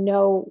direction. I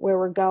know where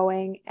we're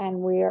going, and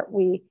we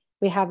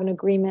have an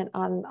agreement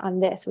on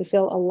this. We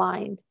feel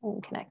aligned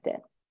and connected.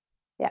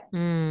 Yeah.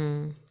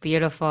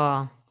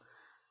 beautiful.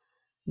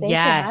 Thanks for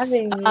Yes.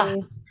 having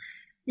me.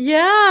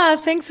 Yeah,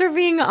 thanks for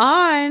being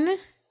on.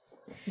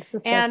 This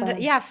is so And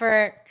fun. yeah,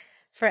 for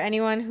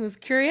anyone who's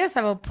curious,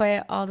 I will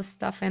put all the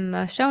stuff in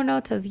the show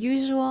notes as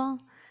usual.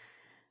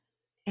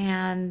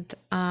 And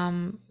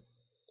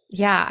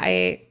yeah,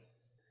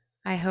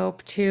 I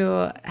hope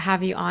to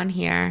have you on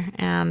here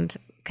and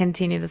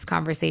continue this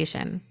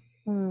conversation.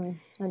 I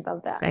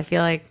love that. I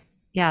feel like,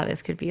 yeah,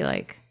 this could be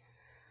like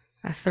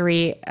a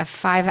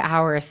 5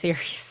 hour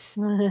series.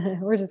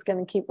 We're just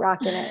gonna keep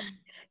rocking it.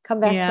 Come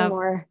back for Yeah.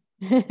 more.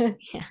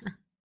 Yeah.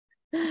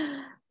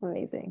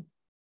 Amazing.